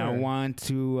 Sure. And I want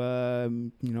to,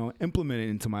 implement it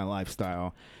into my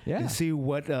lifestyle. Yeah. And see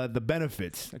what the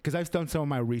benefits, because I've done some of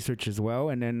my research as well,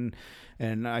 and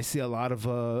I see a lot of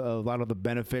the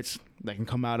benefits that can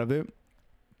come out of it.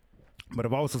 But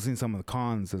I've also seen some of the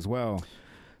cons as well.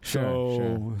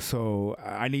 Sure. So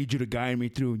I need you to guide me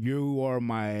through. You are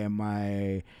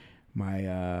my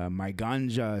my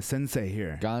ganja sensei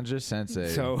here. Ganja sensei.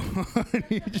 So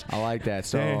I like that.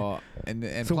 So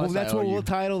and so plus that's what we'll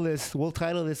title this. We'll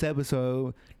title this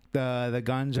episode the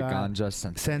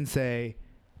ganja sensei.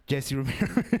 Jesse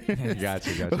Ramirez.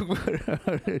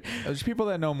 Gotcha. There's people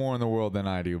that know more in the world than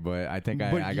I do, but I think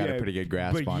I got a pretty good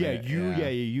grasp on it.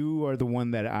 You are the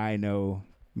one that I know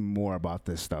more about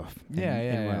this stuff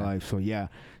in my life.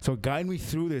 So guide me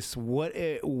through this.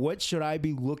 What should I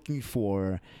be looking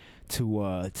for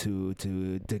to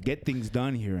get things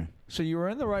done here? So you were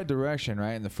in the right direction,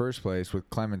 right, in the first place with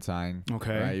Clementine.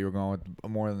 Okay. Right? You were going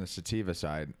with more than the sativa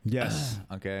side. Yes.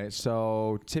 Okay.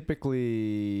 So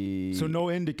typically... So no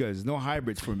indicas, no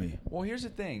hybrids for me. Well, here's the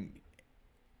thing.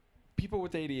 People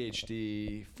with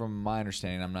ADHD, from my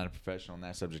understanding, I'm not a professional in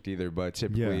that subject either, but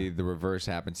typically the reverse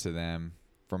happens to them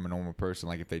from a normal person.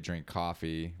 Like if they drink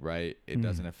coffee, right, it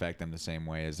doesn't affect them the same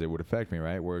way as it would affect me,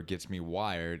 right? Where it gets me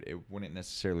wired, it wouldn't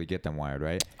necessarily get them wired,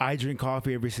 right? I drink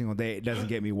coffee every single day. It doesn't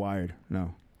get me wired.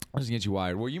 No. It doesn't get you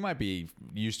wired. Well, you might be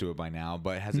used to it by now,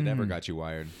 but has it ever got you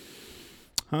wired?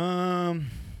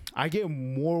 I get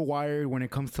more wired when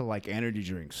it comes to like energy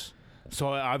drinks. So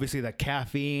obviously the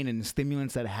caffeine and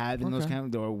stimulants that have in those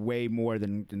kind of are way more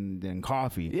than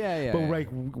coffee. Yeah. But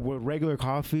regular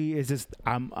coffee is just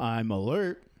I'm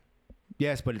alert.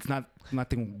 Yes, but it's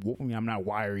nothing. I'm not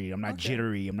wiry. I'm not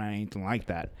jittery. I'm not anything like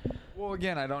that. Well,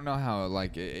 again, I don't know how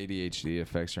like ADHD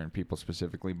affects certain people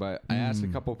specifically, but I asked a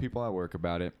couple of people at work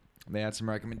about it. They had some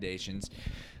recommendations.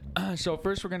 So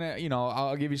first we're going to,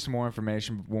 I'll give you some more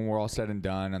information when we're all said and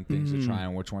done on things to try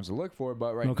and which ones to look for.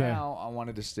 But right now I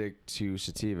wanted to stick to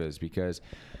sativas because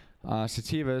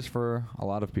sativas for a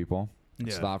lot of people,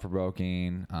 it's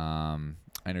thought-provoking,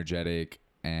 energetic,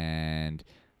 and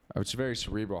it's a very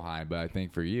cerebral high. But I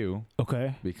think for you,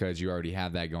 because you already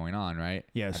have that going on, right?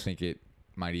 Yes. I think it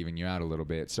might even you out a little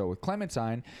bit. So with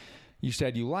Clementine, you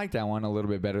said you like that one a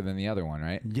little bit better than the other one,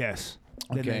 right? Yes.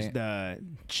 Then there's the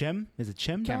Chem. Is it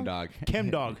Chem Dog?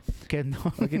 Chem Dog. Chem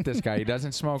Dog. Look at this guy. He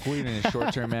doesn't smoke weed in his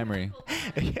short-term memory.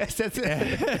 Yes, that's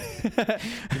it.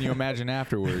 Can you imagine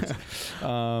afterwards?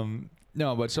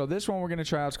 No, but so this one we're going to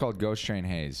try out is called Ghost Train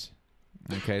Haze.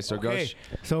 Okay, so Ghost.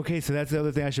 So that's the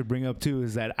other thing I should bring up too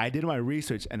is that I did my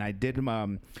research and I did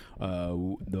my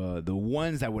the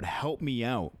ones that would help me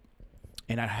out.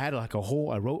 And I had I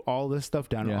wrote all this stuff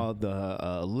down, all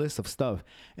the list of stuff,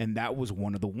 and that was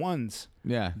one of the ones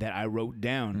that I wrote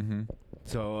down. Mm-hmm.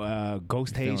 So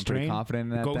Ghost Haze Train.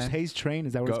 Confident in that Ghost Haze Train,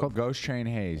 is that what it's called? Ghost Train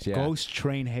Haze, yeah. Ghost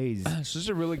Train Haze. So this is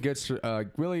a really good,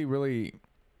 really, really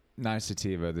nice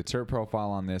sativa. The terp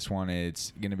profile on this one,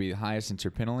 it's going to be the highest in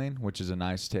terpinolene, which is a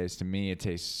nice taste. To me, it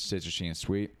tastes citrusy and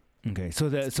sweet. Okay, so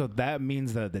that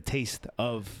means the taste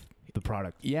of the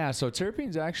product. Yeah, so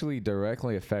terpenes actually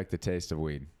directly affect the taste of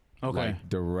weed. Okay.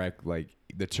 Like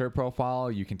the terp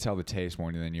profile, you can tell the taste more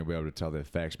than you'll be able to tell the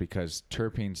effects because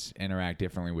terpenes interact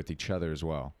differently with each other as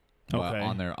well. But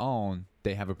on their own,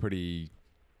 they have a pretty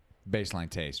baseline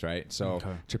taste, right? So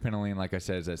terpinolene, like I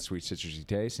said, is that sweet citrusy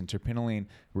taste, and terpinolene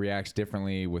reacts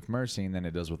differently with myrcene than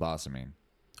it does with ocimene.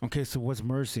 Okay, so what's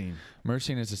myrcene?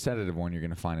 Myrcene is a sedative one you're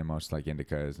going to find in most like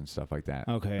indicas and stuff like that.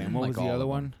 Okay, and what was the other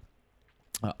one?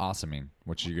 Ocimene,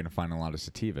 which you're going to find in a lot of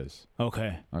sativas.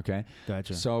 Okay.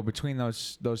 Gotcha. So between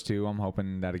those two, I'm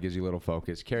hoping that it gives you a little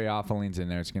focus. Caryophyllane's in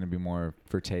there. It's going to be more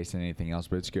for taste than anything else,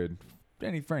 but it's good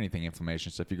for anything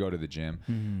inflammation. So if you go to the gym.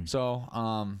 Mm-hmm.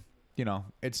 So,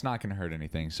 it's not going to hurt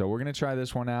anything. So we're going to try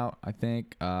this one out. I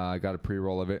think I got a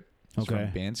pre-roll of it. It's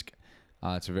from Binsk.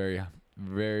 It's a very,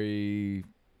 very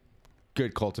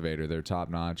good cultivator. They're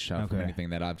top-notch from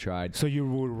anything that I've tried. So you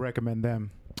would recommend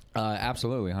them?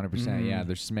 Absolutely, 100%. Yeah,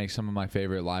 they just make some of my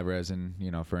favorite live resin.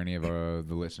 For any of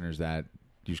the listeners that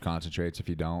use concentrates. If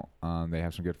you don't, they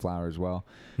have some good flower as well.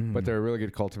 But they're a really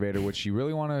good cultivator, which you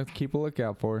really want to keep a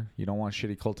lookout for. You don't want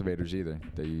shitty cultivators either.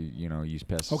 That use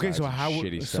pesticides. Okay,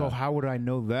 so how would I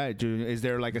know that? Is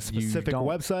there like a specific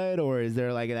website, or is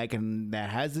there like that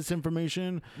has this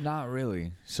information? Not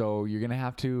really. So you're gonna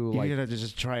have to you're gonna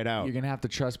just try it out. You're gonna have to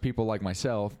trust people like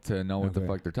myself to know what the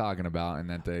fuck they're talking about, and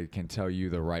that they can tell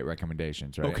you the right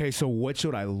recommendations. Right? Okay, so what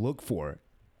should I look for?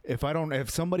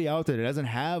 If somebody out there that doesn't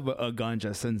have a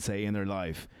ganja sensei in their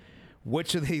life, what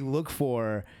should they look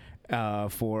for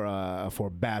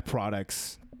bad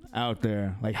products out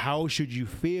there? Like, how should you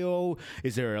feel?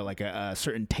 Is there like a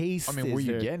certain taste? I mean, where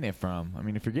you getting it from? I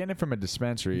mean, if you're getting it from a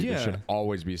dispensary, there should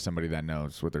always be somebody that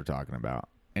knows what they're talking about.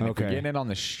 And if you're getting it on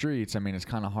the streets, I mean, it's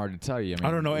kind of hard to tell you.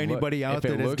 I don't know anybody out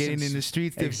there that's getting in the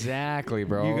streets. Exactly,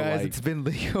 bro. You guys, it's been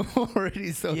legal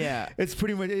already. So it's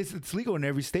pretty much, it's legal in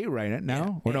every state right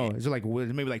now. Or no, is it like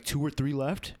maybe like 2 or 3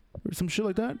 left? Or some shit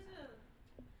like that?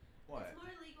 What? It's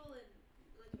more legal in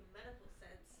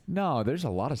No, there's a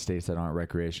lot of states that aren't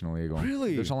recreational legal.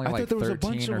 Really? There's only I like thought there was 13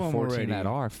 a bunch of or them 14 already. that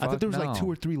are. I Fuck thought there was no. like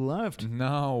 2 or 3 left.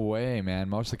 No way, man.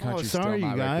 Most of the country's sorry, still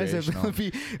you not guys.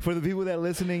 recreational. For the people that are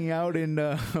listening out in,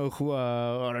 who,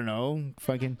 I don't know,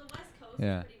 fucking. The West Coast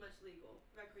Yeah. is pretty much legal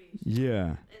recreation.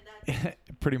 Yeah. And that's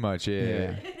Pretty much,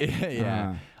 yeah.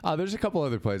 Yeah. There's a couple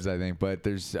other places, I think, but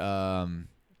there's,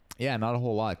 yeah, not a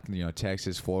whole lot. You know,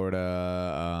 Texas,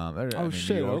 Florida.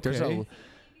 Shit, New York. There's okay.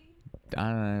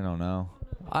 I don't know.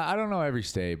 I don't know every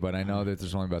state, but I know that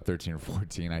there's only about 13 or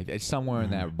 14. It's somewhere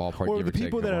in that ballpark. Or give the or take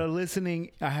people a that couple. are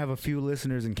listening, I have a few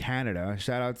listeners in Canada.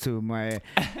 Shout out to my,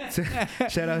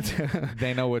 shout out to.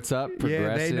 They know what's up.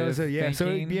 Yeah, they know. So Progressive so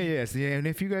thinking. yes, yeah. And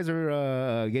if you guys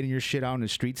are getting your shit out in the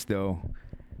streets, though,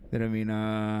 then I mean,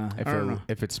 I don't know.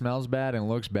 If it smells bad and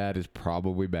looks bad, it's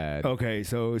probably bad. Okay,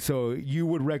 so you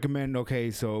would recommend?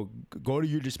 Okay, so go to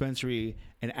your dispensary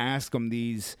and ask them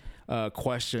these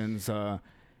questions.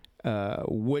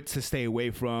 What to stay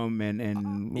away from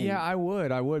and Yeah, I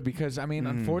would because I mean,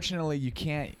 unfortunately, you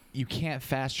can't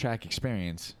fast track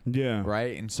experience, yeah,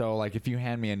 right? And so, like, if you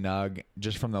hand me a nug,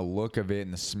 just from the look of it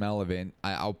and the smell of it,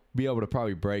 I'll be able to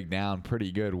probably break down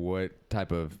pretty good what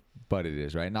type of bud it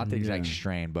is, right? Not the exact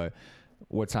strain, but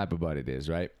what type of bud it is,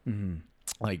 right? Mm-hmm.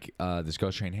 Like this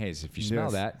Ghost Train Haze. If you smell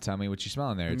that, tell me what you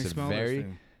smell in there. It's a very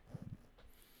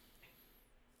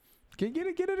get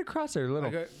it across there a little.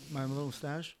 I got my little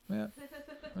stash. Yeah,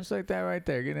 just like that right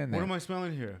there. Get in there. What am I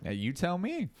smelling here? Yeah, you tell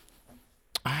me.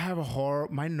 I have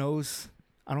my nose.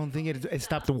 I don't think it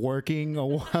stopped working a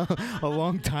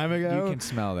long time ago. You can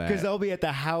smell that. Because I'll be at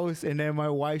the house and then my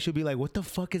wife should be like, "What the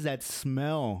fuck is that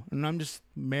smell?" And I'm just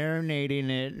marinating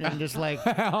it and just like,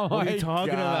 "What are you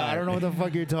talking about? I don't know what the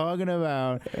fuck you're talking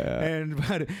about." Yeah.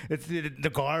 But it's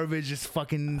the garbage just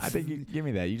fucking. I think you give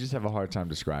me that. You just have a hard time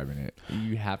describing it.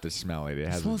 You have to smell it.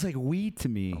 It smells like weed to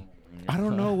me. I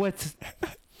don't know what's.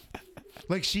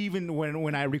 Like she even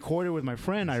when I recorded with my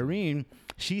friend Irene.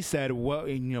 She said, "What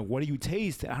what do you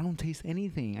taste?" I don't taste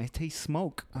anything. I taste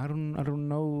smoke. I don't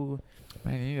know.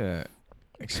 Man, you need to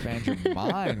expand your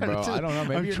mind, bro. I don't know.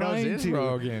 Maybe I'm your trying nose is to.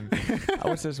 broken.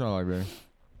 What's this smell like, baby?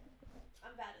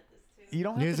 I'm bad at this too. You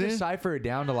don't have Is to it? decipher it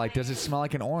down to like, does it smell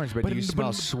like an orange? But do you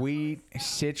smell sweet,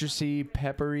 citrusy,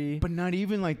 peppery? But not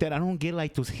even like that. I don't get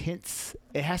like those hints.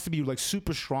 It has to be like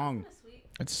super strong. Kinda sweet.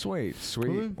 It's sweet,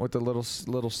 Really? with the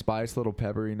little spice, little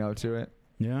peppery note to it.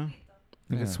 Yeah.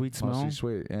 Like a sweet smell. Mostly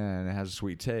sweet, yeah, and it has a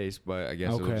sweet taste, but I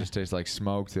guess it'll just taste like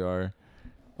smoke to our.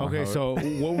 Okay, so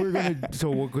what we're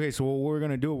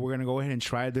gonna do? We're gonna go ahead and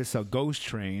try this Ghost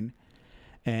Train,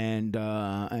 and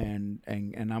I'm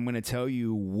gonna tell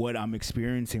you what I'm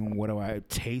experiencing. What do I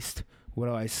taste? What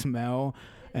do I smell?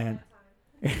 And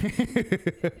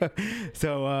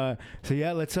so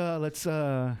yeah, let's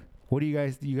what do you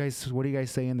guys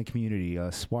say in the community?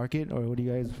 Spark it, or what do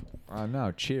you guys?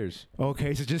 No, cheers.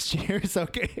 Okay, so just cheers.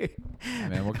 Okay.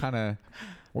 Man,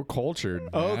 we're cultured.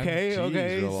 Man. Okay, Jeez,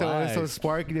 okay. relax. So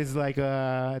spark is like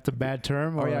it's a bad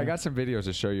term. Oh or? yeah, I got some videos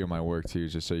to show you of my work too,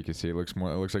 just so you can see. It looks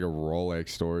like a Rolex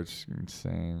store. It's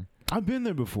insane. I've been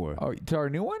there before. Oh, to our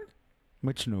new one?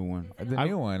 Which new one? The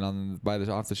new one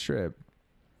off the strip.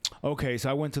 Okay, so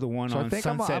I went to the one So on I think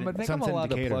Sunset. I'm Sunset allowed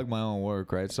Decatur. to plug my own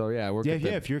work, right? So yeah, I work.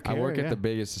 If you're I work care, at the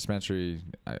biggest dispensary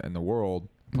in the world,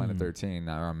 Planet 13.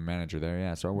 I'm a manager there.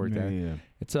 Yeah, so I work there. Yeah.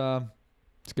 It's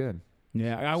good.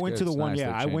 Yeah, I went good. to the It's one. nice. Yeah,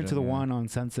 They're I went to the changing, yeah. one on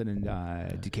Sunset in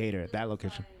Decatur, that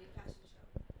location. Fashion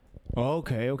show.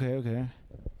 Okay.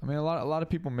 I mean, a lot of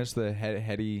people miss the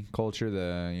heady culture,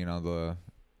 the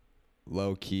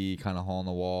low key kind of hole in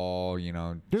the wall.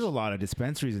 There's a lot of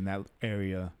dispensaries in that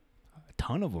area. A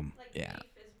ton of them. Like Yeah. Beef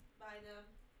is by them,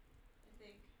 I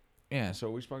think. Yeah, so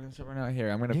we spoken somewhere now. Here,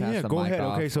 I'm gonna Yeah, pass yeah, the go mic ahead.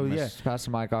 off. Okay, so I'm gonna yeah. pass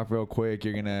the mic off real quick.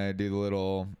 You're gonna do the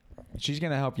little. She's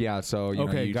gonna help you out, so you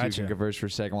two gotcha. can converse for a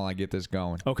second while I get this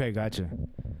going. Okay, gotcha.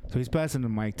 So he's passing the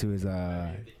mic to his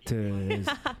to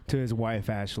his wife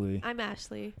Ashley. I'm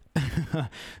Ashley.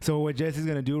 So what Jesse's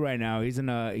gonna do right now? He's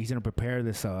gonna prepare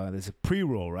this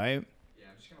pre-roll, right? Yeah,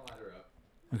 I'm just gonna light her up.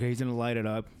 Okay, he's gonna light it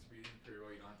up.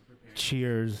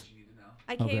 Cheers.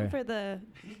 I came Okay. for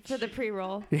the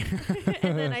pre-roll,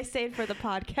 and then I stayed for the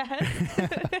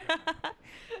podcast.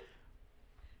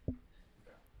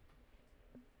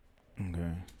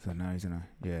 Okay, so now he's gonna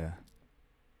There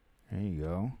you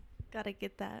go. Gotta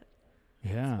get that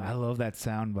Yeah, I love that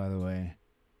sound, by the way.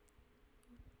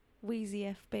 Wheezy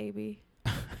F baby.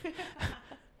 Need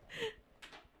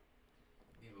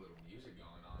a little music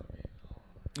going on.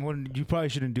 Well, you probably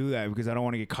shouldn't do that because I don't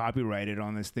want to get copyrighted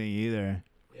on this thing either.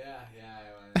 Yeah.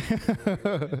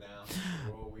 The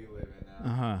world we live in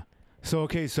now. So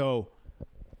okay, so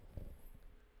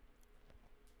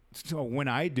when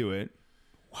I do it,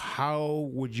 how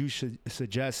would you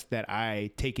suggest that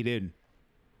I take it in?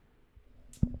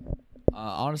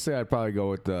 Honestly, I'd probably go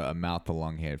with the mouth to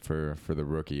lung hit for the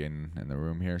rookie in the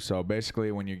room here. So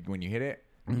basically, when you hit it,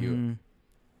 you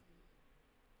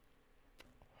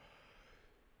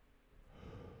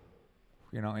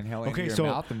inhale it into your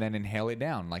mouth and then inhale it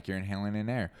down like you're inhaling in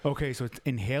air. Okay, so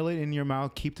inhale it in your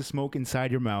mouth, keep the smoke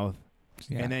inside your mouth,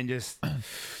 and then just.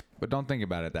 But don't think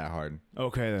about it that hard.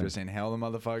 Okay, then. Just inhale the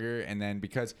motherfucker, and then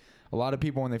because a lot of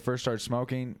people when they first start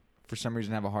smoking, for some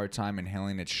reason have a hard time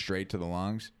inhaling it straight to the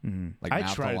lungs. Like I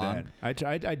tried that.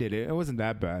 I did it. It wasn't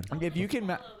that bad. If you can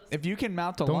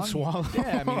mouth the lung, don't swallow.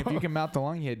 Yeah, I mean, if you can mouth the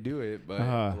lung, you do it. But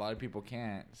a lot of people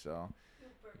can't. So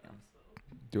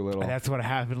do a little. That's what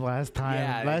happened last time.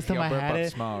 Yeah, last time I had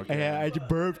it, smoke, I just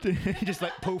burped, just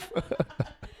like poof.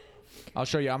 I'll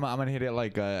show you. I'm gonna hit it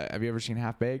like. Have you ever seen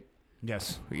Half Baked?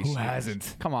 Yes. Who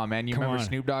hasn't? Come on, man. You remember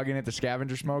Snoop Dogg in it, the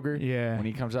scavenger smoker? Yeah. When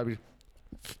he comes up, he's.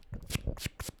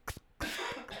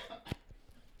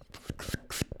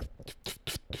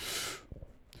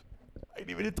 I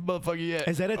didn't even hit the motherfucker yet.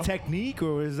 Is that a technique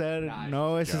or is that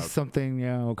no? It's just something.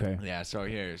 Yeah. Okay. Yeah. So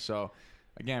here. So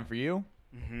again, for you.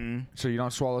 Mm-hmm. So you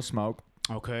don't swallow smoke.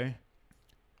 Okay.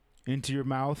 Into your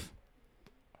mouth.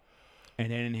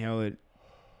 And then inhale it.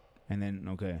 And then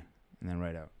and then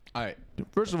right out. All right.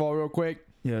 First of all, real quick.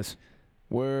 Yes.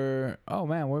 We're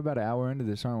about an hour into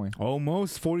this, aren't we?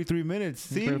 Almost 43 minutes.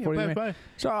 See? 43 minutes.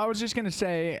 So I was just going to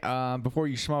say, before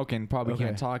you smoke and probably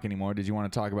can't talk anymore, did you want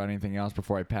to talk about anything else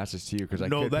before I pass this to you? Because I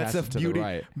could pass it to the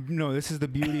right. No, this is the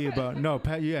beauty about...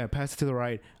 pass it to the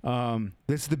right.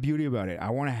 This is the beauty about it.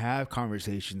 I want to have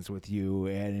conversations with you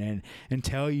and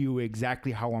tell you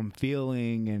exactly how I'm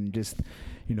feeling and just...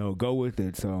 go with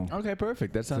it. So okay,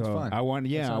 perfect. That sounds fun. I want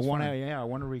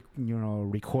to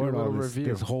record all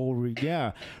this whole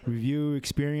review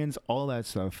experience, all that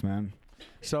stuff, man.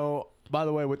 So, by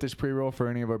the way, with this pre-roll for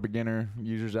any of our beginner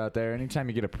users out there, anytime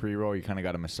you get a pre-roll, you kind of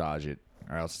got to massage it,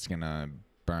 or else it's gonna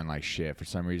burn like shit. For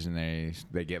some reason,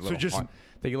 they get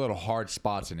little hard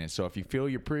spots in it. So if you feel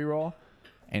your pre-roll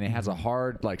and it has a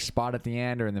hard like spot at the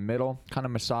end or in the middle, kind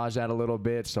of massage that a little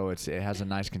bit so it has a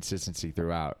nice consistency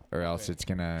throughout, or else it's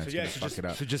gonna fuck it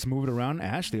up. So just move it around.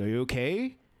 Ashley, are you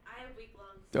okay? I have weak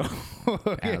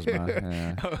lungs. Asthma.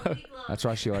 Yeah. That's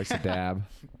why she likes to dab.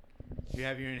 You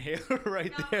have your inhaler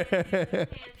right there.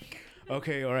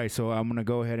 Okay, all right. So I'm gonna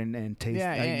go ahead and taste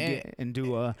and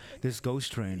do this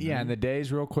ghost train. Yeah, and the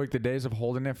days, real quick, the days of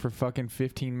holding it for fucking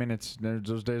 15 minutes,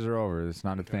 those days are over. It's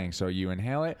not a thing. So you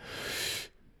inhale it.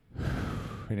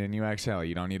 And then you exhale.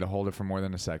 You don't need to hold it for more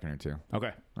than a second or two.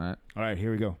 Okay. All right.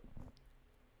 Here we go.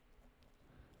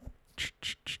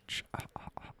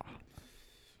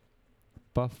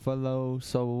 Buffalo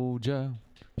Soldier.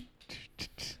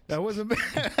 That wasn't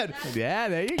bad. Yeah,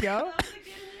 there you go.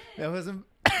 That wasn't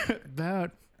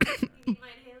bad.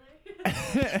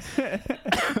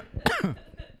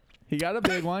 He got a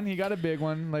big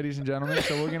one, ladies and gentlemen.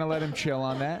 So we're going to let him chill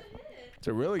on that. It's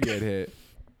a really good hit.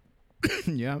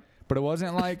 Yeah. But it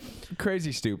wasn't like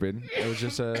crazy stupid. It was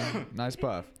just a nice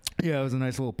puff. Yeah, it was a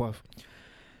nice little puff.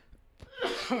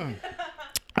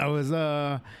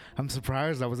 I'm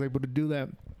surprised I was able to do that.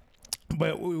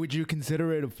 But would you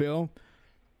consider it a film?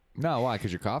 No, why?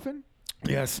 Because you're coughing?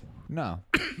 Yes. No.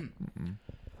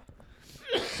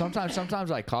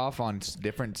 Sometimes I cough on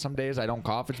different. Some days I don't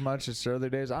cough as much as other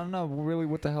days. I don't know really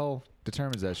what the hell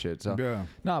determines that shit. So yeah.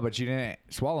 No, but you didn't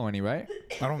swallow any, right?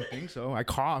 I don't think so. I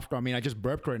coughed. I mean, I just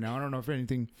burped right now. I don't know if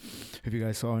you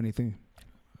guys saw anything.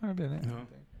 I didn't. No.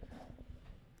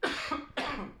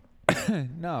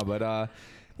 No, but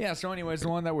yeah. So, anyways, the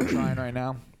one that we're trying right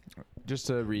now, just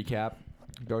to recap,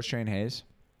 Ghost Train Haze.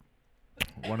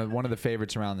 One of the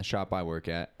favorites around the shop I work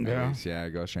at. Yeah. Yeah,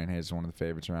 Ghost Train Haze is one of the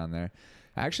favorites around there.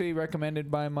 Actually recommended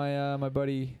by my my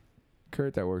buddy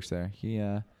Kurt that works there. He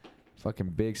fucking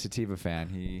big sativa fan.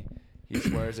 He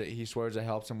swears it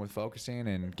helps him with focusing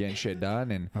and getting shit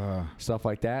done and stuff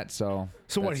like that. So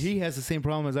what, he has the same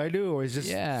problem as I do, or is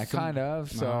just kind of.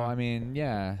 So I mean,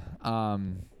 yeah.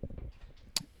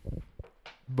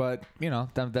 But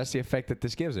that's the effect that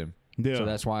this gives him. Yeah. So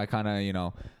that's why I kind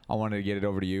of I wanted to get it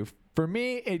over to you. For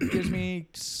me, it gives me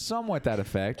somewhat that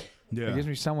effect. Yeah. It gives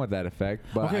me somewhat that effect.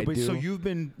 But okay, so you've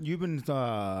been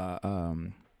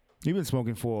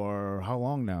smoking for how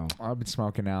long now? I've been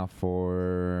smoking now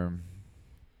for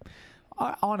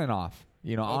on and off.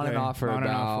 On and off for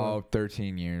about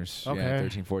 13 years. Okay. Yeah,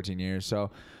 13, 14 years.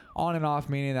 So On and off,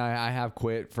 meaning I have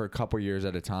quit for a couple years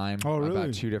at a time. Oh, really?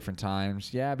 About 2 different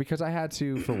times. Yeah, because I had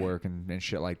to for work and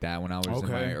shit like that when I was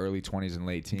in my early 20s and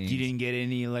late teens. You didn't get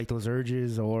any like those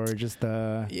urges or just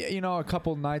Yeah, you know, a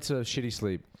couple nights of shitty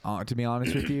sleep. To be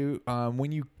honest with you,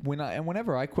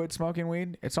 whenever I quit smoking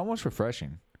weed, it's almost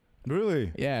refreshing.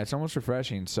 Really? Yeah, it's almost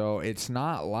refreshing. So it's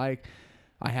not like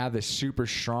I have this super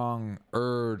strong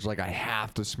urge, like I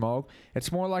have to smoke. It's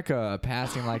more like a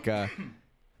passing, like a.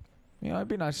 You know, it'd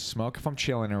be nice to smoke if I'm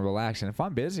chilling and relaxing. If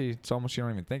I'm busy, it's almost you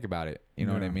don't even think about it. You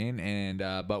know what I mean? And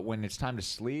but when it's time to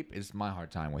sleep, it's my hard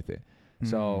time with it.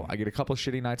 So I get a couple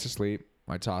shitty nights of sleep.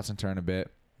 I toss and turn a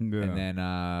bit, and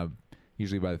then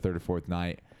usually by the 3rd or 4th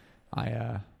night,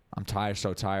 I'm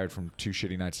so tired from 2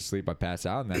 shitty nights of sleep. I pass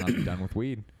out, and then I'm done with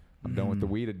weed. I'm done with the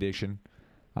weed addiction.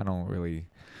 I don't really.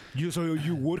 So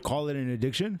you would call it an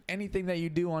addiction? Anything that you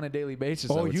do on a daily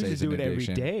basis. Oh, you used to do it every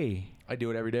day. I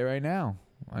do it every day right now.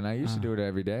 And I used to do it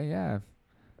every day, yeah.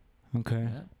 Okay.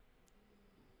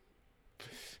 Yeah.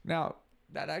 Now,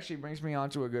 that actually brings me on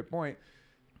to a good point.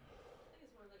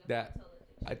 That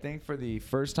I think for the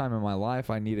first time in my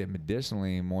life, I need it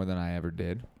medicinally more than I ever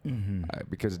did.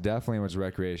 Because it definitely was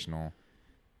recreational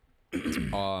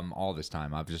all this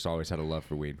time. I've just always had a love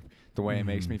for weed. The way it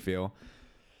makes me feel.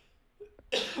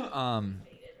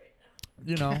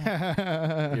 You know,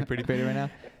 you're pretty faded right now.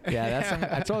 Yeah, that's.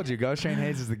 I told you, Ghost Train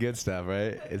Haze is the good stuff,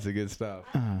 right? It's the good stuff.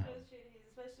 Ghost Train Haze,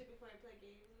 especially before I play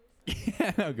games.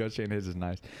 Yeah, no, Ghost Train Haze is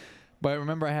nice. But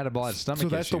remember, I had a lot of stomach issues.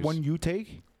 So that's the one you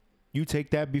take? You take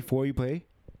that before you play?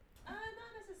 Not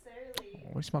necessarily.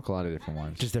 We smoke a lot of different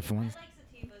ones. Just different ones. I like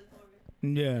sativas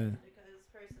more. Yeah. Because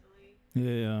personally.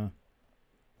 Yeah.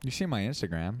 You see my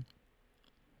Instagram?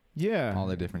 Yeah. All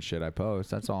the different shit I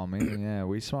post. That's all me. Yeah,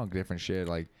 we smoke different shit.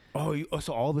 Like. Oh,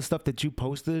 so all the stuff that you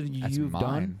posted, you've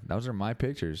done? Those are my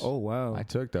pictures. Oh, wow. I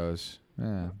took those.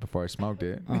 Yeah, before I smoked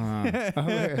it.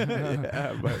 Yeah,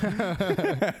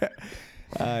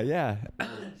 yeah.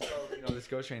 So, you know, this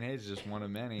Ghost Train Haze is just one of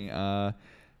many.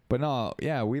 But no,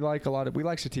 yeah, we like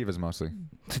sativas mostly.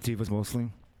 Sativas mostly?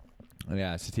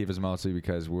 Yeah, sativas mostly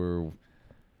because we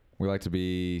like to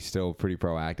be still pretty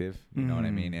proactive. You know what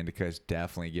I mean? Indicas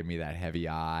definitely give me that heavy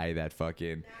eye, that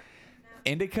fucking...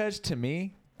 Indicas, to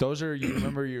me... Those are, you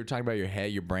remember you were talking about your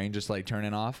head, your brain just like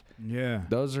turning off? Yeah.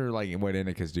 Those are like what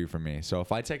indicas do for me. So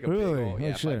if I take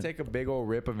a big old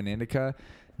rip of an indica,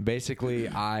 basically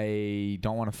I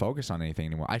don't want to focus on anything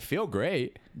anymore. I feel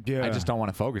great. Yeah. I just don't want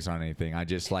to focus on anything. I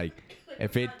just like,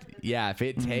 if it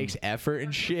takes effort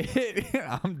and shit,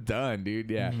 I'm done, dude.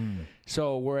 Yeah.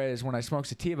 So whereas when I smoke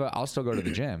sativa, I'll still go to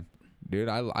the gym. Dude,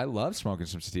 I love smoking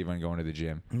some sativa and going to the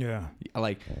gym. Yeah.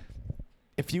 Like...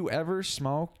 If you ever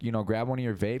smoke, you know, grab one of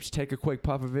your vapes, take a quick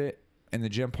puff of it in the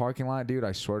gym parking lot, dude,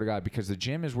 I swear to God, because the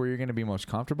gym is where you're going to be most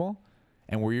comfortable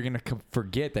and where you're going to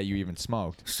forget that you even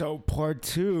smoked. So part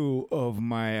 2 of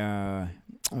my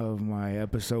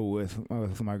episode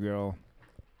with my girl,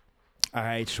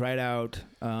 I tried out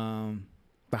the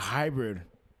hybrid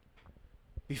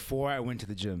before I went to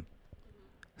the gym.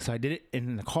 So I did it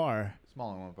in the car.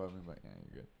 Smaller one probably, but yeah,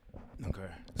 you're good. Okay.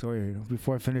 So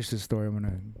before I finish this story, I'm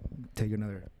going to take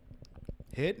another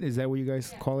hit. Is that what you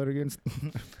guys call it against?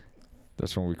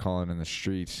 That's what we call it in the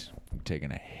streets. I'm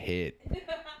taking a hit.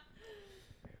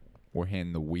 We're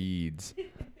hitting the weeds.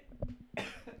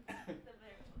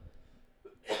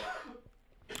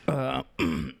 The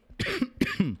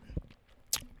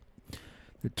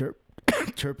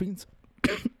terpenes.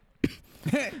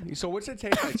 So what's it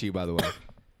taste like to you, by the way?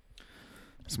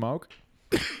 Smoke?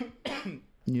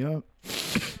 Yeah. I don't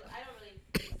really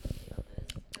taste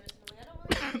personally. I don't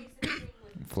really taste anything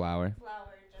with flower.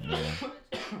 Flower in general.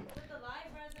 With the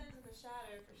live resins and the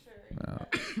shatter, for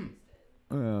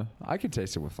sure. I can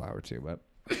taste it with flower too, but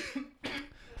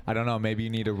I don't know. Maybe you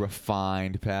need a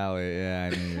refined palate. Yeah,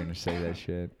 I knew you were gonna say that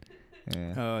shit.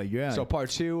 Yeah. Yeah. So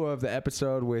part 2 of the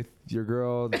episode with your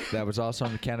girl that was also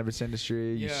in the cannabis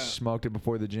industry. You smoked it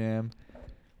before the gym.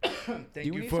 Thank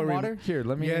you need for some water? Here,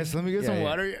 let me. Yes, let me get some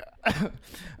water.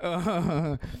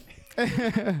 Or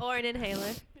an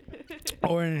inhaler.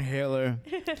 Or an inhaler.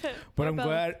 But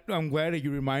I'm glad that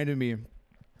you reminded me,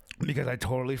 because I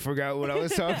totally forgot what I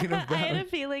was talking about. I had a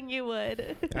feeling you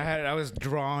would. I was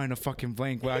drawing a fucking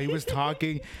blank while he was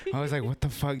talking. I was like, what the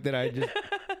fuck did I just...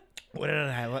 What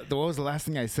was the last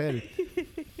thing I said?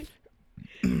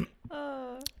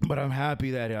 But I'm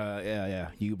happy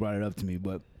that, you brought it up to me.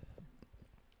 But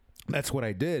that's what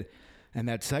I did. And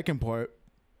that second part,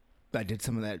 I did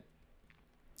some of that.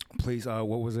 Please, what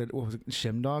was it?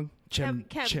 Chemdog? Chem.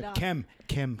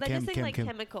 Like this thing like chem.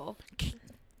 chemical.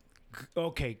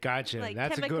 Okay, gotcha. Like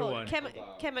that's chemical, a good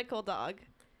one. Chemical dog.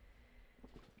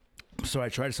 So I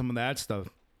tried some of that stuff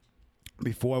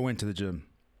before I went to the gym.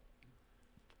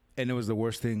 And it was the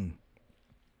worst thing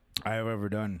I have ever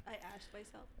done. I ashed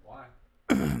myself.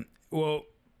 Why? Well,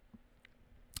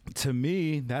 to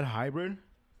me, that hybrid,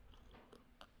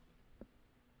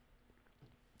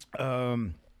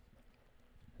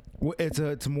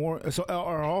 it's more so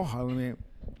or all. I mean,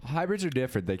 hybrids are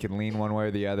different. They can lean one way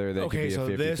or the other. They okay, can be so a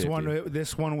 50-50.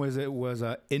 this one was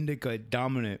indica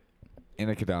dominant.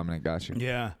 Indica dominant, gotcha.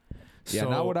 Yeah. Yeah, So,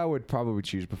 not what I would probably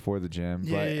choose before the gym.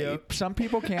 Yeah, But yeah. some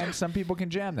people can. Some people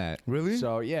can jam that. Really?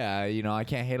 So yeah, I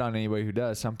can't hate on anybody who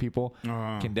does. Some people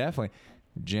can definitely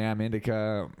jam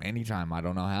indica anytime. I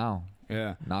don't know how.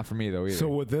 Yeah. Not for me though either. So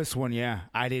with this one, yeah,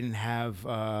 I didn't have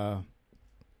my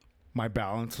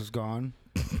balance was gone.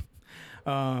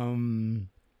 I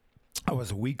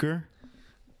was weaker.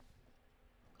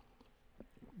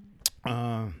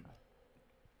 I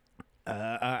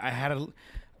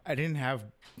didn't have.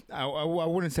 I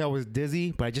wouldn't say I was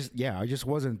dizzy, but I just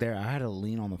wasn't there. I had to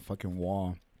lean on the fucking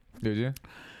wall. Did you?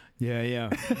 Yeah.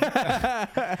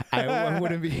 I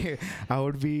wouldn't be. I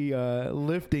would be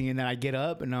lifting, and then I get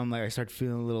up, and I'm like, I start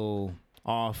feeling a little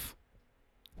off.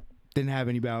 Didn't have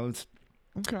any balance.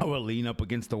 Okay. I would lean up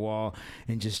against the wall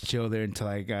and just chill there until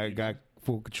I got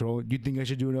full control. You think I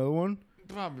should do another one?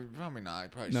 Probably not. I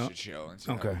probably No? should chill and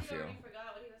see Okay. how I I feel. already forgot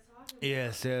what he was talking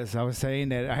about. Yes. I was saying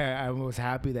that I was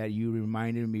happy that you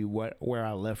reminded me where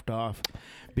I left off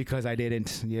because I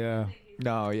didn't. Yeah.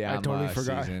 No, yeah, I I'm, totally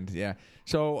forgot. Seasoned. Yeah.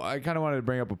 So I kind of wanted to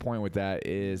bring up a point with that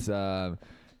is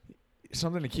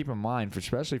something to keep in mind,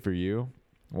 especially for you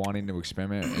wanting to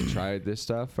experiment and try this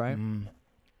stuff, right? Mm.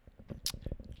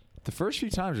 The first few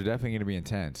times are definitely going to be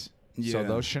intense. Yeah. So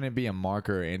those shouldn't be a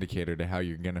marker or indicator to how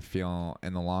you're going to feel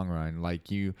in the long run. Like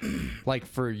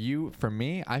for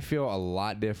me, I feel a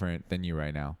lot different than you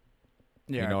right now.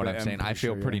 Yeah. You know what I'm saying? pretty I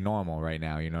feel sure, pretty yeah. normal right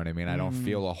now. You know what I mean? I don't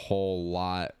feel a whole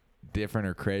lot different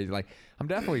or crazy. Like I'm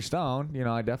definitely stoned.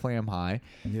 I definitely am high.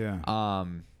 Yeah.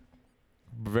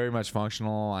 Very much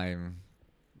functional.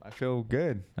 I feel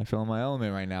good. I feel in my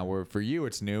element right now. Where for you,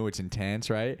 it's new, it's intense,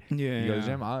 right? Yeah. You go to the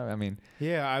gym. I mean,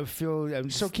 Yeah. I feel.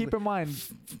 so keep in mind.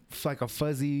 It's like a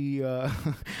fuzzy. I want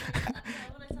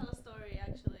to tell a story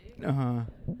actually.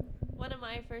 One of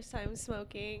my first times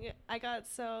smoking, I got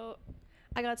so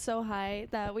high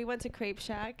that we went to Crepe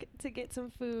Shack to get some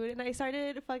food, and I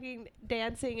started fucking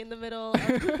dancing in the middle.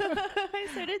 I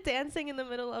started dancing in the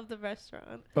middle of the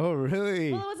restaurant. Oh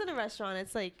really? Well, it wasn't a restaurant.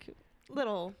 It's like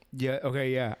little. Yeah.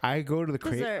 Okay. Yeah. I go to the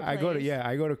crepe. Dessert I go to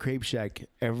place. Crepe Shack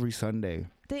every Sunday.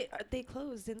 They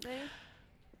closed, didn't they?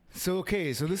 So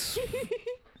okay. So this.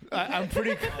 I'm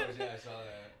pretty.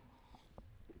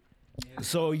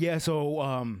 So yeah. So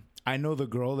I know the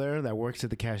girl there that works at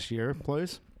the cashier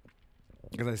place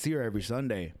because I see her every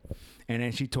Sunday, and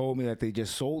then she told me that they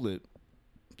just sold it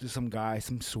to some guy,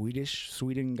 some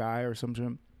Sweden guy or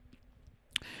something.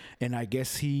 And I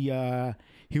guess he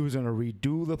was gonna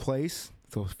redo the place,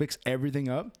 so fix everything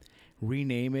up,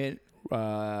 rename it,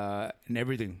 and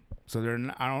everything. So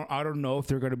I don't know if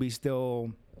they're gonna be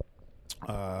still,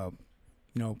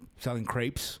 selling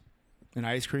crepes and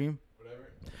ice cream.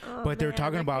 Oh, But they're man,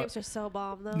 talking their about- crepes are so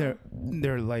bomb though.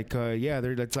 They're like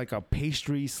it's like a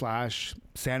pastry /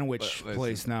 sandwich Listen.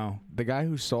 place now. The guy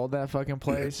who sold that fucking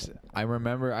place, I can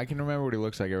remember what he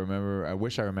looks like. I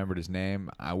wish I remembered his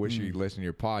name. I wish you listened to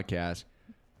your podcast.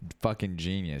 Fucking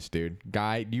genius, dude.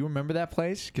 Guy, do you remember that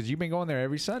place? Because you've been going there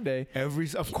every Sunday.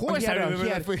 Of course, I remember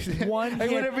that place. I went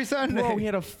every Sunday. Bro, he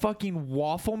had a fucking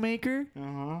waffle maker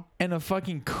and a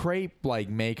fucking crepe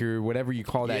maker, whatever you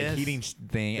call that Yes. heating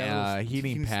thing, That was-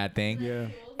 heating pad thing. Yeah.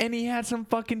 And he had some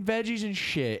fucking veggies and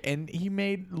shit, and he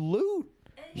made loot.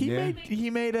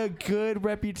 He made a good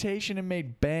reputation and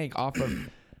made bank off of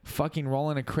fucking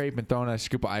rolling a crepe and throwing a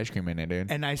scoop of ice cream in it,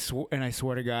 dude. And I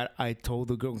swear to God, I told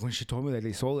the girl when she told me that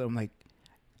they sold it. I'm like,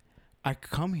 I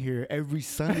come here every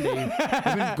Sunday.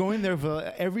 I've been going there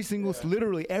for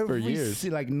literally every years.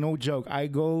 like no joke. I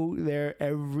go there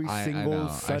every I single know,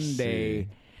 I Sunday. see.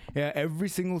 Yeah, every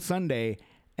single Sunday.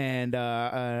 And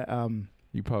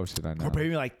You posted, I know. or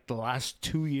maybe like the last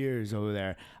 2 years over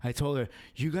there. I told her,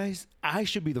 you guys, I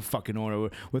should be the fucking owner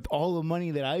with all the money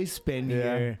that I spend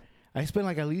here. I spend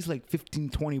like at least like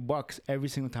 $15-$20 every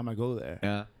single time I go there.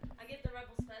 Yeah. I get the Rebel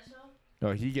Special.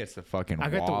 Oh, he gets the fucking I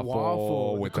got the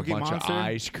waffle with a Cookie bunch Monster. of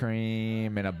ice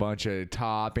cream and a bunch of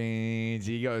toppings.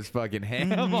 He goes fucking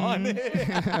ham on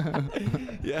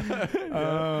it. Yeah.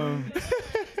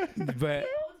 But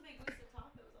Owns Megusta Tacos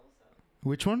also.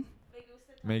 which one?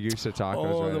 Megusta tacos.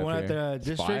 Oh, right the up one at here. the It's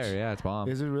district? fire, yeah, it's bomb.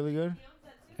 Is it really good?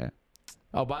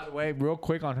 Oh, by the way, real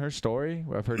quick on her story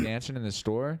of her dancing in the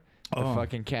store. the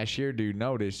fucking cashier dude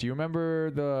noticed. You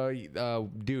remember the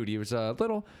dude? He was a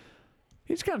little.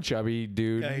 He's kind of chubby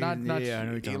dude, not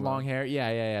long hair.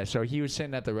 Yeah. So he was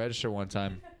sitting at the register one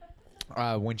time.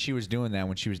 When she was doing that,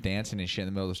 when she was dancing and shit in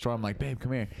the middle of the store, I'm like, babe,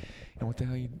 come here. And what the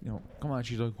hell, come on.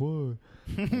 She's like, what?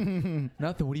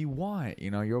 Nothing. What do you want?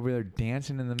 You're over there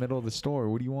dancing in the middle of the store.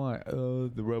 What do you want?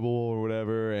 The Rebel or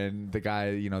whatever. And the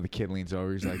guy, the kid leans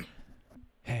over. He's like,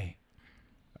 hey,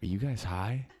 are you guys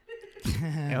high?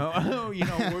 I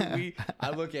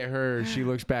look at her. She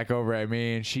looks back over at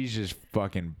me, and she's just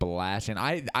fucking blasting.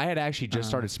 I had actually just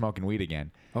started smoking weed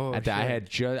again. Oh,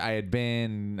 shit. I had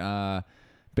been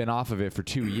off of it for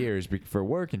 2 years for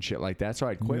work and shit like that. So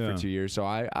I quit for 2 years. So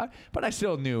but I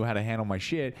still knew how to handle my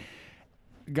shit.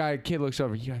 Kid looks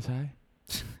over. You guys high?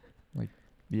 Like,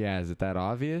 yeah. Is it that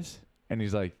obvious? And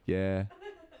he's like, yeah.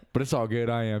 But it's all good.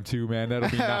 I am too, man. That'll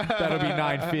be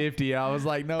 $9.50. I was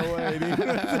like, no way, dude.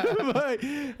 Like,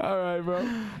 all right, bro.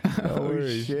 No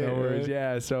worries. Shit, no worries.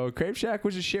 Yeah. So Crepe Shack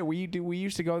was a shit. We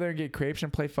used to go there and get crepes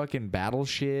and play fucking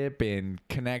Battleship and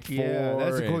Connect 4. Yeah,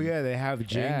 that's cool. Yeah, they have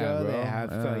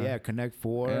Jenga. They have Connect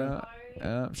 4.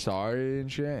 Sorry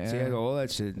and shit. Yeah. So yeah, all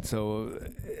that shit. So,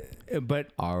 but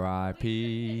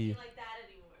R.I.P. Like that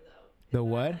anymore, though. The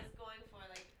what?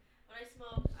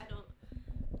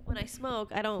 When I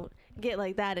smoke, I don't get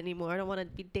like that anymore. I don't want to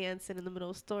be dancing in the middle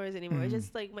of stores anymore. It's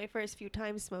just like my first few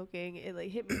times smoking, it like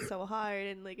hit me so hard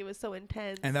and like it was so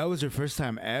intense. And that was your first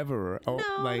time ever? No,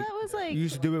 that was like... You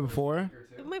used to do it before?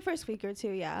 My first week or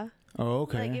two, yeah. Oh,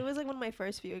 okay. Like it was like one of my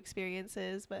first few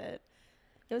experiences, but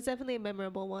it was definitely a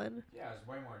memorable one. Yeah, it was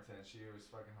way more intense. She was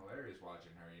fucking hilarious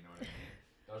watching her, you know what I mean?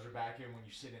 Those are back in when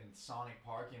you sit in Sonic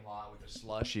parking lot with a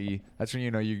slushy. That's when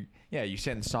you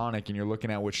sit in Sonic and you're looking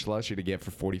at which slushy to get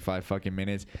for 45 fucking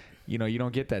minutes. You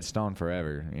don't get that stone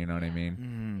forever. You know what I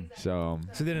mean? Mm. So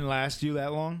it didn't last you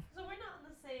that long? So we're not on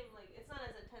the same, like, it's not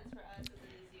as intense for us as it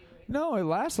is you, right? No, it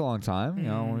lasts a long time.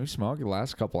 When we smoke, it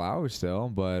lasts a couple hours still.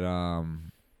 But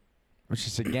it's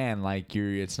just, again, like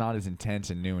it's not as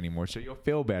intense and new anymore. So you'll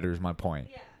feel better is my point.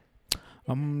 Yeah.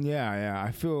 Yeah.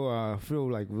 I feel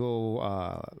like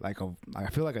I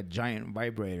feel like a giant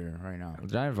vibrator right now. A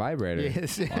giant vibrator.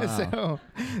 Yes. Wow. So,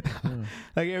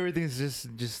 like everything's just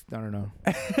I don't know.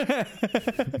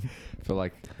 Feel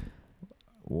like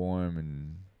warm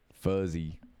and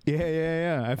fuzzy.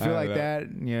 Yeah. I feel like that.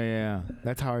 Yeah.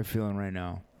 That's how I'm feeling right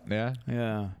now. Yeah.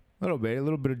 Yeah. A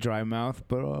little bit of dry mouth,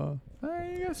 but you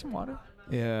got some water.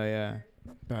 Yeah.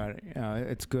 But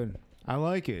it's good. I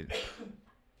like it.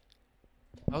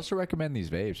 I also recommend these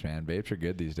vapes, man. Vapes are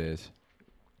good these days.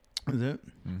 Is it?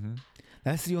 Mm-hmm.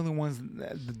 That's the only ones.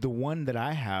 The one that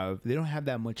I have, they don't have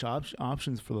that much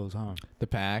options for those, huh? The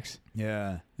packs.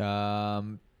 Yeah.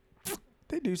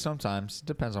 They do sometimes.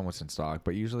 Depends on what's in stock,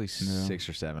 but usually 6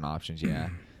 or 7 options. Yeah.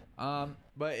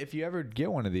 But if you ever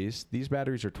get one of these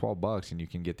batteries are $12, and you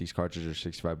can get these cartridges are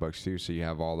 $65 too. So you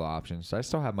have all the options. I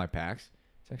still have my packs.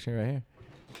 It's actually right here.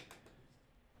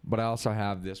 But I also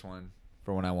have this one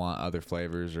for when I want other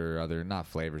flavors or other, not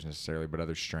flavors necessarily, but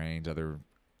other strains, other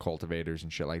cultivators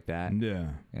and shit like that. Yeah.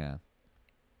 Yeah.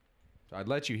 So I'd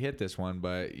let you hit this one,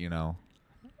 but, you'll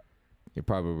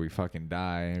probably fucking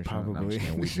die. Or probably.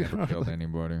 We've never killed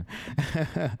anybody.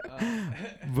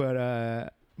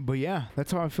 But yeah,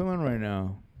 that's how I'm feeling right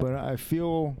now. But I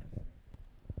feel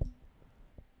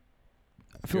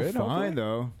good, fine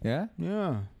though. Yeah?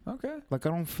 Yeah. Okay. Like I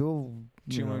don't feel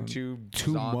too much or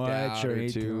anything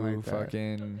too like that.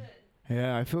 Fucking.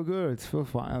 Yeah, I feel good. I feel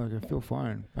fine. Like I feel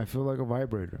fine. I feel like a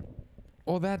vibrator.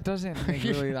 Well, that doesn't make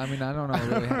really. I mean, I don't know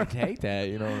really how to take that.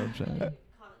 You know what I'm saying?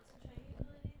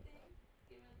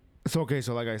 So okay,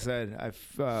 so like I said,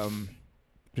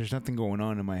 there's nothing going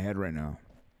on in my head right now.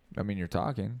 I mean, you're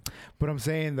talking. But I'm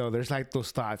saying though, there's like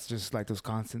those thoughts, just like those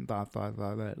constant thought.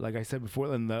 Like I said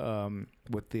before, in the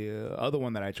with the other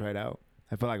one that I tried out,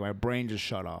 I felt like my brain just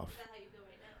shut off. Is that how you feel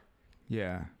right now?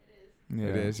 Yeah.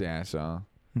 It is. Yeah. So.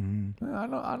 Mm-hmm.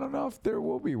 I don't know if there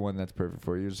will be one that's perfect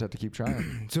for you. You just have to keep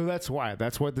trying. So that's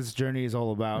what this journey is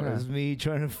all about. Yeah. Is me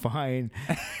trying to find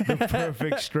the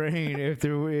perfect strain, if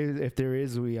there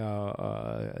is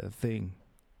a thing.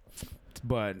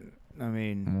 But I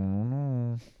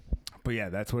mean, but yeah,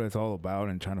 that's what it's all about,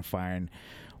 and trying to find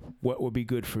what would be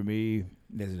good for me.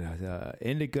 Is it a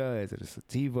indica? Is it a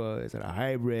sativa? Is it a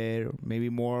hybrid? Or maybe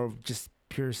more of just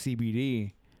pure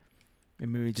CBD,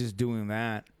 and maybe just doing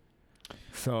that.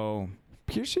 So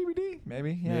pure CBD,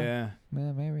 maybe. Yeah,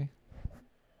 maybe.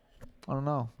 I don't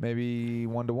know. Maybe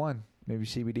 1-to-1. Maybe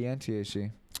CBD and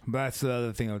THC. But that's the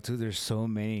other thing, though, too. There's so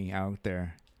many out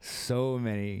there. So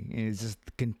many. And it's just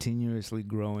continuously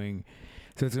growing.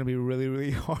 So it's going to be really,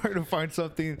 really hard to find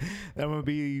something that I'm going to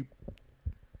be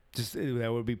Just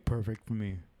that would be perfect for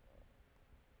me.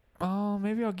 Oh,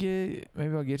 maybe I'll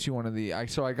get you one of the.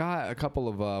 So I got a couple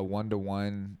of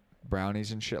 1-to-1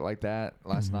 brownies and shit like that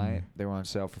last night. They were on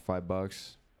sale for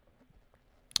 $5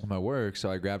 at my work,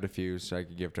 so I grabbed a few so I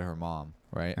could give to her mom,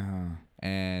 right?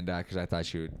 And because I thought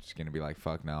she was gonna be like,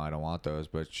 "Fuck no, I don't want those,"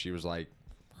 but she was like,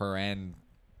 her and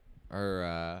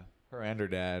her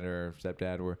dad or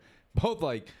stepdad were both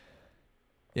like,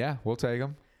 "Yeah, we'll take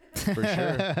them." For sure.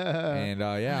 And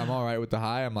yeah, I'm all right with the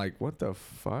high. I'm like, what the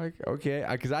fuck? Okay.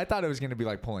 Because I thought it was going to be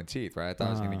like pulling teeth, right? I thought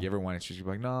I was going to give her one and she's going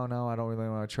to be like, no, I don't really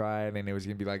want to try it. And it was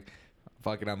going to be like,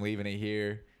 fuck it, I'm leaving it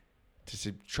here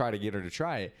to try to get her to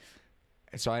try it.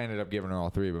 And so I ended up giving her all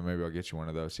three, but maybe I'll get you one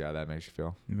of those. See how that makes you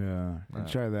feel. Yeah. And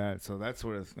try that. So that's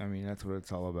what that's what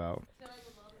it's all about.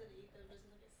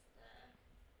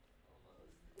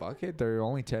 Fuck it. They're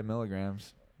only 10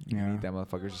 milligrams. You can eat that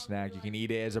motherfucker as a snack. You can eat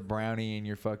it as a brownie in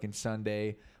your fucking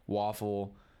sundae,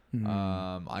 waffle,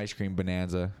 ice cream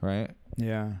bonanza, right?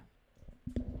 Yeah.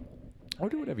 Or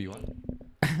do whatever you want.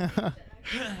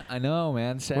 I know,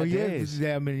 man. Sad days.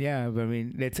 Yeah. But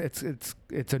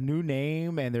it's a new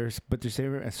name, and they're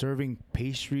serving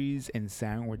pastries and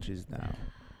sandwiches now.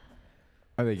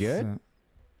 Are they good?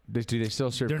 So, do they still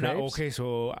serve? They're crepes? not okay.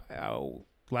 So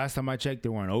last time I checked, they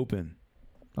weren't open.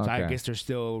 So I guess they're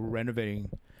still renovating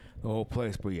the whole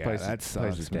place. But yeah, that sucks,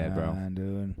 place is dead, bro.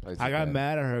 Dude. I got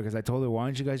mad at her because I told her, why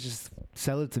don't you guys just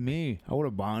sell it to me? I would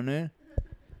have bought it.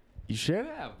 You should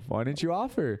have. Why didn't you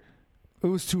offer? It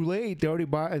was too late. They already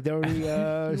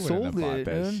sold it.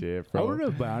 That shit, bro. I would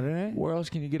have bought it. Where else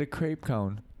can you get a crepe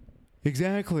cone?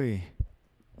 Exactly.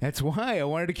 That's why I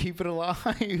wanted to keep it alive.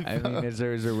 I mean, is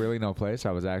there really no place?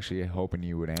 I was actually hoping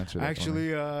you would answer that. Actually,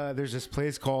 there's this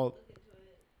place called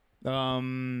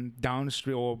down the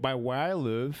street or by where I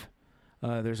live.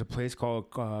 There's a place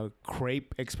called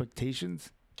Crepe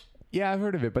Expectations. Yeah, I've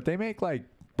heard of it, but they make like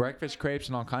breakfast crepes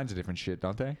and all kinds of different shit,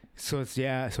 don't they? So it's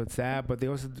that, but they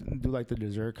also do like the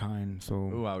dessert kind. So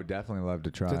ooh, I would definitely love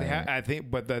to try. So I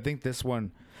think this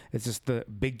one, it's just the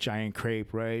big giant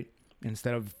crepe, right?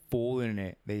 Instead of folding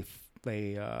it, they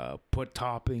put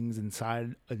toppings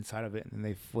inside of it, and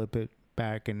they flip it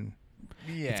back, and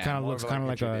it kind of looks kind of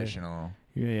like traditional.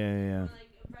 Yeah.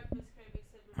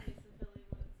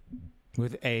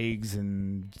 With eggs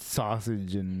and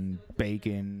sausage and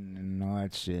bacon and all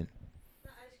that shit.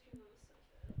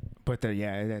 But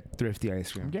that thrifty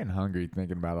ice cream. I'm getting hungry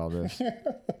thinking about all this. I'm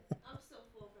so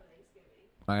full for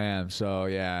Thanksgiving. I am. So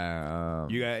yeah.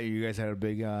 You guys had a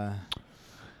big.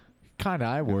 Kinda.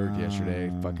 I worked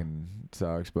yesterday. Fucking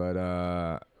sucks.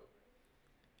 But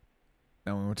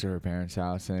then we went to her parents'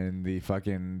 house, and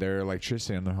their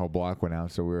electricity on the whole block went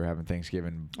out, so we were having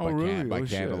Thanksgiving by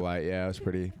candlelight. Yeah, it was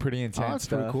pretty intense. Oh, that's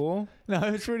pretty cool. No,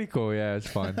 it was pretty cool. Yeah, it's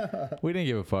fun. We didn't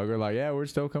give a fuck. We're like, yeah, we're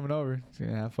still coming over. It's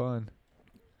gonna have fun.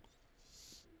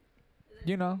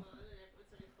 You know.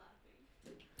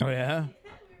 Oh yeah.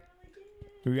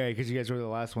 Yeah, because you guys were the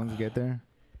last ones to get there.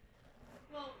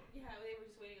 Well, yeah, they were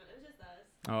just waiting on it. It was just us.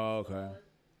 Oh, okay.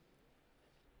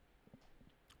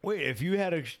 Wait, if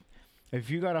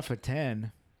you got off at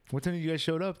 10, what time did you guys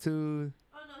showed up to?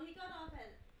 Oh no, he got off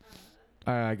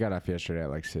at. I got off yesterday at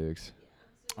like 6.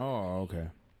 Yeah, so oh, okay.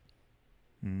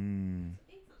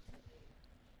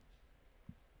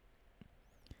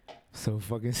 So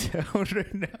fucking sound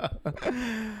right now.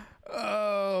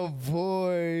 Oh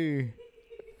boy,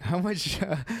 how much?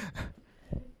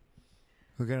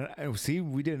 We're gonna see.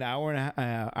 We did an hour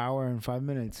and 5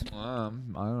 minutes. I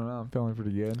don't know. I'm feeling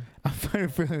pretty good. I'm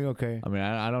feeling okay. I mean,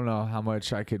 I don't know how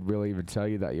much I could really even tell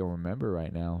you that you'll remember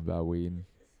right now about weed.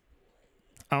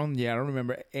 I don't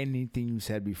remember anything you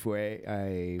said before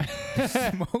I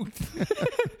smoked.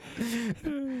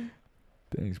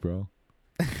 Thanks, bro.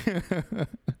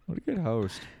 What a good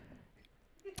host.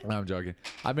 No, I'm joking.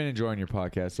 I've been enjoying your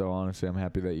podcast, so honestly, I'm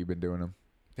happy that you've been doing them.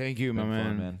 Thank you, my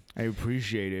man. I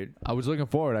appreciate it. I was looking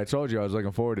forward. I told you I was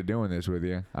looking forward to doing this with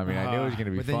you. I mean, I knew it was going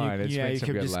to be fun. It's been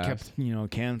some good laughs.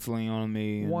 Kept canceling on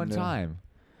me. One time.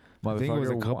 I think it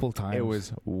was a couple times. It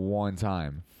was one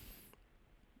time.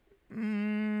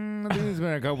 I think it's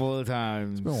been a couple of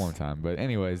times. It's been one time. But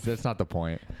anyways, that's not the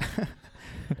point.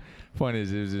 Point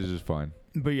is, it was just fun.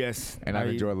 But yes. And I've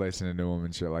enjoyed listening to him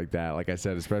and shit like that. Like I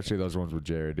said, especially those ones with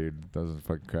Jared, dude. Those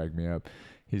fucking crack me up.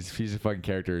 He's a fucking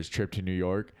character. His trip to New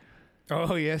York.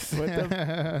 Oh, yes. What the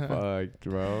fuck,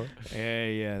 bro?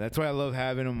 Yeah. That's why I love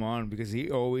having him on, because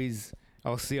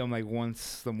I'll see him like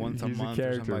once a month or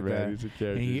something like that. He's a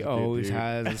character. And he always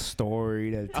has a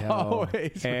story to tell.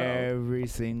 Always, every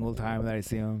single time that I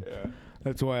see him. Yeah.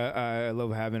 That's why I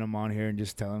love having him on here and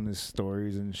just telling his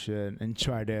stories and shit, and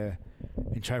try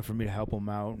for me to help him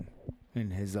out.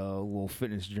 in his little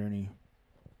fitness journey.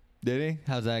 Did he?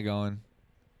 How's that going?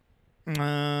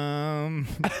 How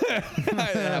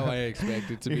I expect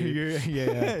it to be.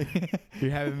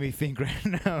 You're having me think right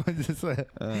now. Just like,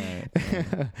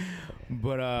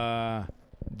 but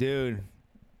dude,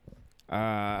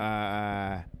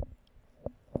 I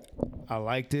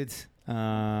liked it.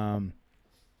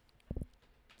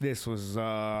 This was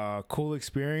a cool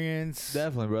experience.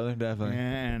 Definitely, brother. Definitely.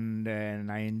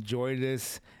 And I enjoyed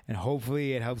this, and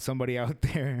hopefully it helps somebody out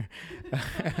there.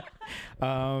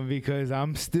 Because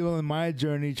I'm still in my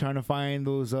journey trying to find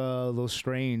those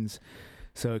strains,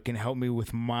 so it can help me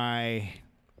with my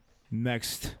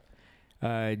next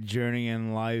journey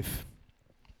in life.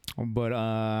 But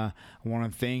I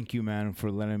want to thank you, man, for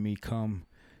letting me come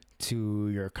to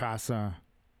your casa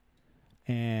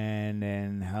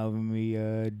and having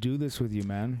me do this with you,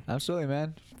 man. Absolutely,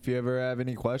 man. If you ever have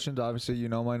any questions, obviously you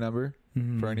know my number.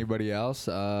 For anybody else,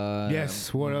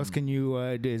 yes. What else can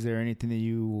you do? Is there anything that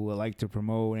you would like to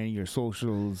promote? Any of your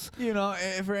socials? You know,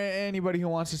 for anybody who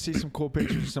wants to see some cool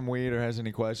pictures of some weed or has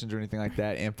any questions or anything like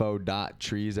that,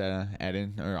 info.trees or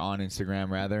on Instagram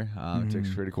rather.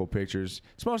 Takes pretty cool pictures.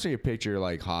 It's mostly a picture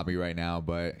like hobby right now,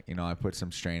 but you know I put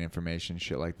some strain information,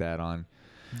 shit like that on.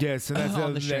 Yeah, so that's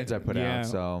all the strains I put out.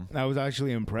 So I was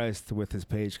actually impressed with his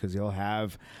page because he'll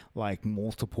have like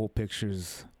multiple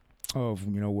pictures of,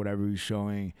 you know, whatever he's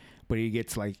showing, but he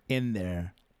gets like in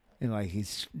there and like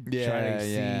he's trying to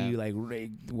see like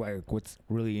what's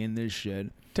really in this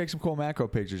shit. Take some cool macro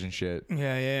pictures and shit.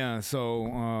 Yeah.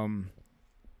 So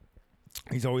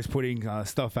he's always putting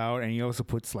stuff out, and he also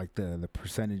puts like the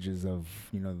percentages of,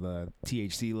 you know, the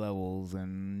THC levels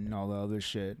and all the other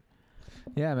shit.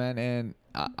 Yeah, man, and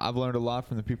I've learned a lot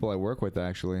from the people I work with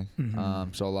actually.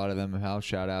 So a lot of them have helped.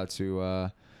 Shout out to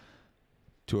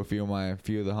a few of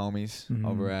the homies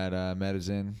over at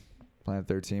Medizin, Planet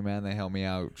 13, man. They helped me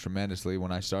out tremendously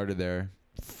when I started there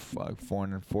 4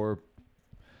 or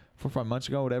 5 months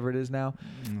ago, whatever it is now.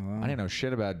 Wow. I didn't know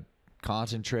shit about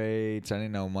concentrates. I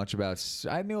didn't know much about,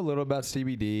 I knew a little about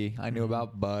CBD. I knew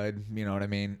about bud, you know what I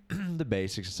mean? The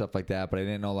basics and stuff like that, but I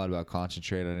didn't know a lot about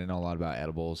concentrate. I didn't know a lot about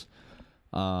edibles.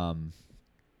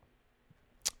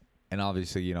 And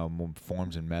obviously, you know,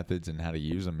 forms and methods and how to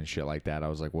use them and shit like that. I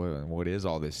was like, what is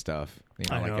all this stuff? You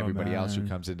know, like everybody else who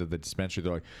comes into the dispensary,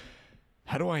 they're like,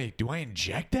 do I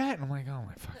inject that? And I'm like, oh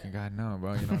my fucking God, no,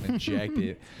 bro. You don't inject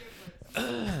it.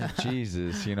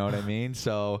 Jesus, you know what I mean?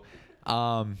 So,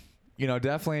 you know,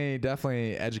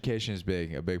 definitely education is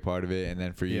a big part of it. And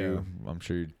then for you, I'm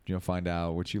sure you'll find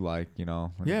out what you like, you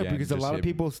know. Yeah, again, because a lot of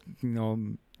people, you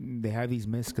know, they have these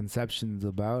misconceptions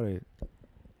about it.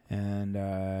 And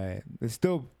it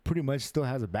still pretty much still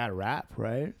has a bad rap,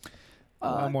 right? A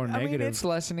lot more negative. I mean, it's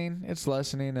lessening. It's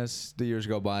lessening as the years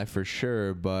go by for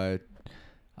sure. But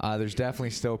there's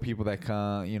definitely still people that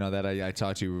come, you know, that I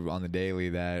talk to on the daily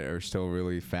that are still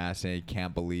really fascinated,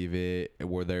 can't believe it,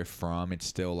 where they're from. It's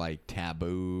still like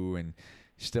taboo and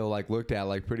still like looked at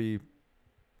like pretty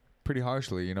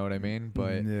harshly. You know what I mean?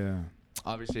 But yeah.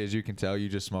 Obviously, as you can tell, you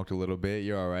just smoked a little bit.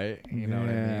 You're all right. You know what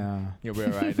I mean? You'll be all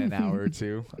right in an hour or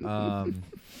two.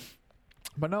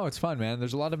 But no, it's fun, man.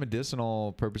 There's a lot of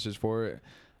medicinal purposes for it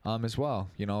as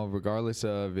well. You know, regardless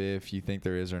of if you think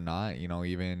there is or not, you know,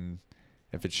 even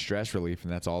if it's stress relief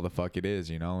and that's all the fuck it is,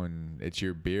 you know, and it's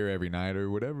your beer every night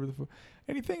or whatever.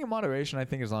 Anything in moderation, I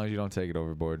think, as long as you don't take it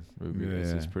overboard,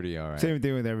 it's pretty all right. Same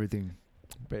thing with everything.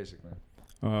 Basically.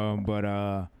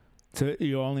 So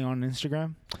you're only on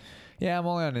Instagram? Yeah, I'm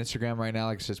only on Instagram right now.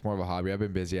 Like I said, it's more of a hobby. I've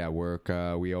been busy at work.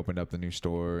 We opened up the new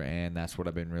store, and that's what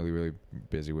I've been really, really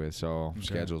busy with. So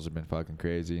schedules have been fucking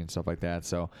crazy and stuff like that.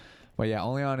 So, but yeah,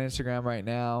 only on Instagram right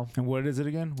now. And what is it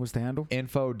again? What's the handle?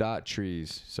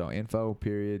 info.trees. So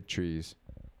info.trees.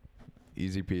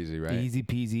 Easy peasy, right? Easy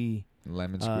peasy.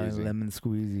 Lemon squeezy. Lemon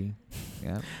squeezy.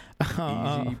 Yeah.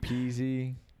 Easy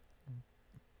peasy.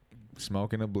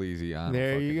 Smoking a bleezy.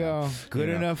 There you go. Good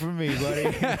enough for me, buddy.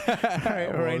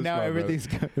 right now, everything's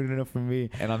good enough for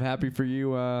me. And I'm happy for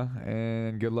you,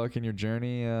 and good luck in your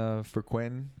journey for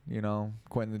Quentin. You know,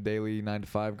 Quentin, the daily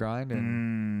 9-to-5 grind.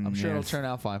 And I'm sure it'll turn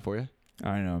out fine for you.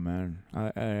 I know, man.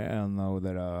 I don't know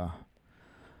that.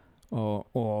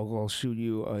 I'll shoot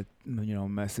you a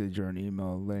message or an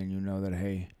email letting you know that,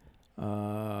 hey,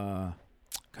 can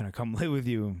I come live with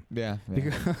you? Yeah.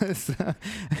 Because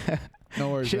no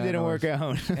worries. Shit didn't work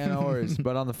out. Yeah, no worries.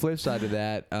 But on the flip side of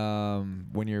that,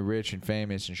 when you're rich and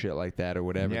famous and shit like that, or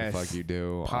whatever the fuck you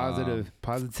do,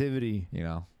 positivity. You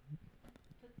know.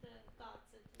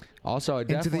 Also, I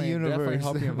definitely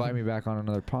hope you invite me back on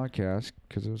another podcast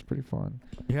because it was pretty fun.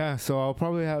 Yeah, so I'll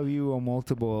probably have you on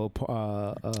multiple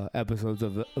episodes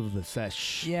of the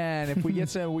sesh. Yeah, and if we get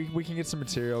some, we can get some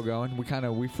material going. We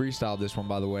freestyled this one,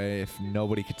 by the way. If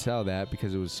nobody could tell that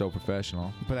because it was so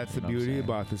professional. But that's the beauty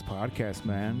about this podcast,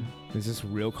 man. It's just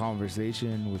real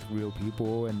conversation with real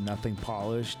people and nothing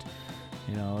polished.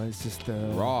 You know, it's just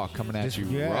raw coming at you.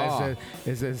 Yeah, raw.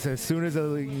 It's as soon as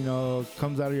it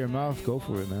comes out of your mouth, go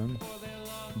for it, man.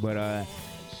 But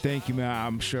thank you, man.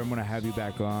 I'm sure I'm gonna have you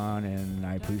back on, and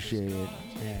I appreciate it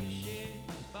and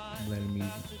letting me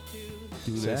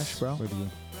do this, bro. With you.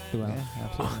 Yeah,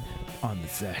 absolutely. On the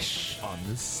sesh. On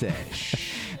the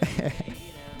sesh.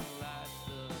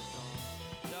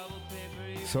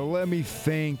 So let me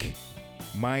thank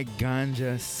my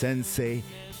ganja sensei,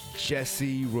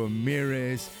 Jesse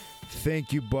Ramirez.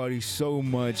 Thank you, buddy, so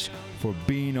much for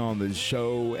being on the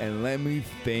show. And let me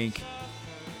thank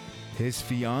his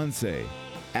fiance,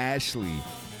 Ashley.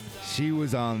 She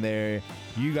was on there.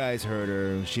 You guys heard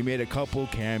her. She made a couple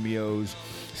cameos.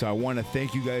 So I want to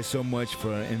thank you guys so much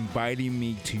for inviting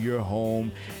me to your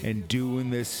home and doing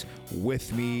this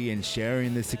with me and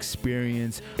sharing this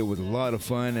experience. It was a lot of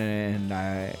fun, and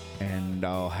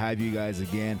I'll have you guys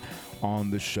again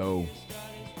on the show.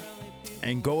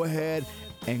 And go ahead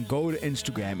and go to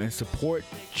Instagram and support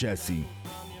Jesse.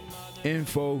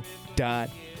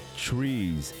 info.trees.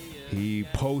 He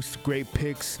posts great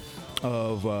pics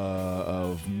of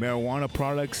marijuana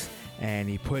products, and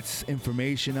he puts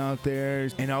information out there.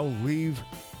 And I'll leave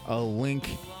a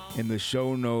link in the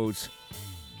show notes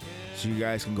so you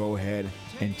guys can go ahead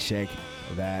and check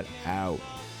that out.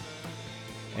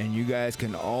 And you guys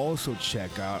can also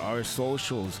check out our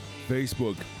socials: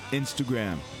 Facebook,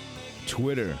 Instagram,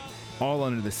 Twitter, all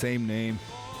under the same name,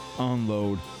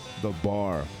 Unload the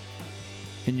Bar.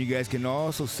 And you guys can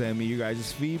also send me your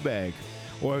guys' feedback,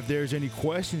 or if there's any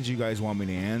questions you guys want me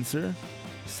to answer,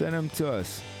 send them to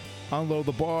us,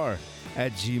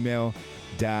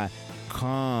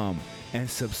 unloadthebar@gmail.com. And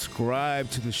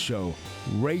subscribe to the show,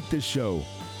 rate the show,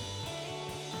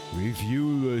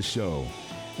 review the show,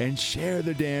 and share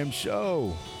the damn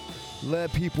show.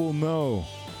 Let people know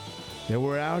that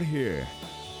we're out here.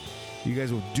 You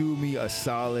guys will do me a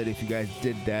solid. If you guys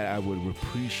did that, I would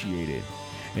appreciate it.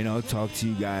 And I'll talk to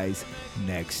you guys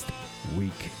next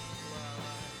week.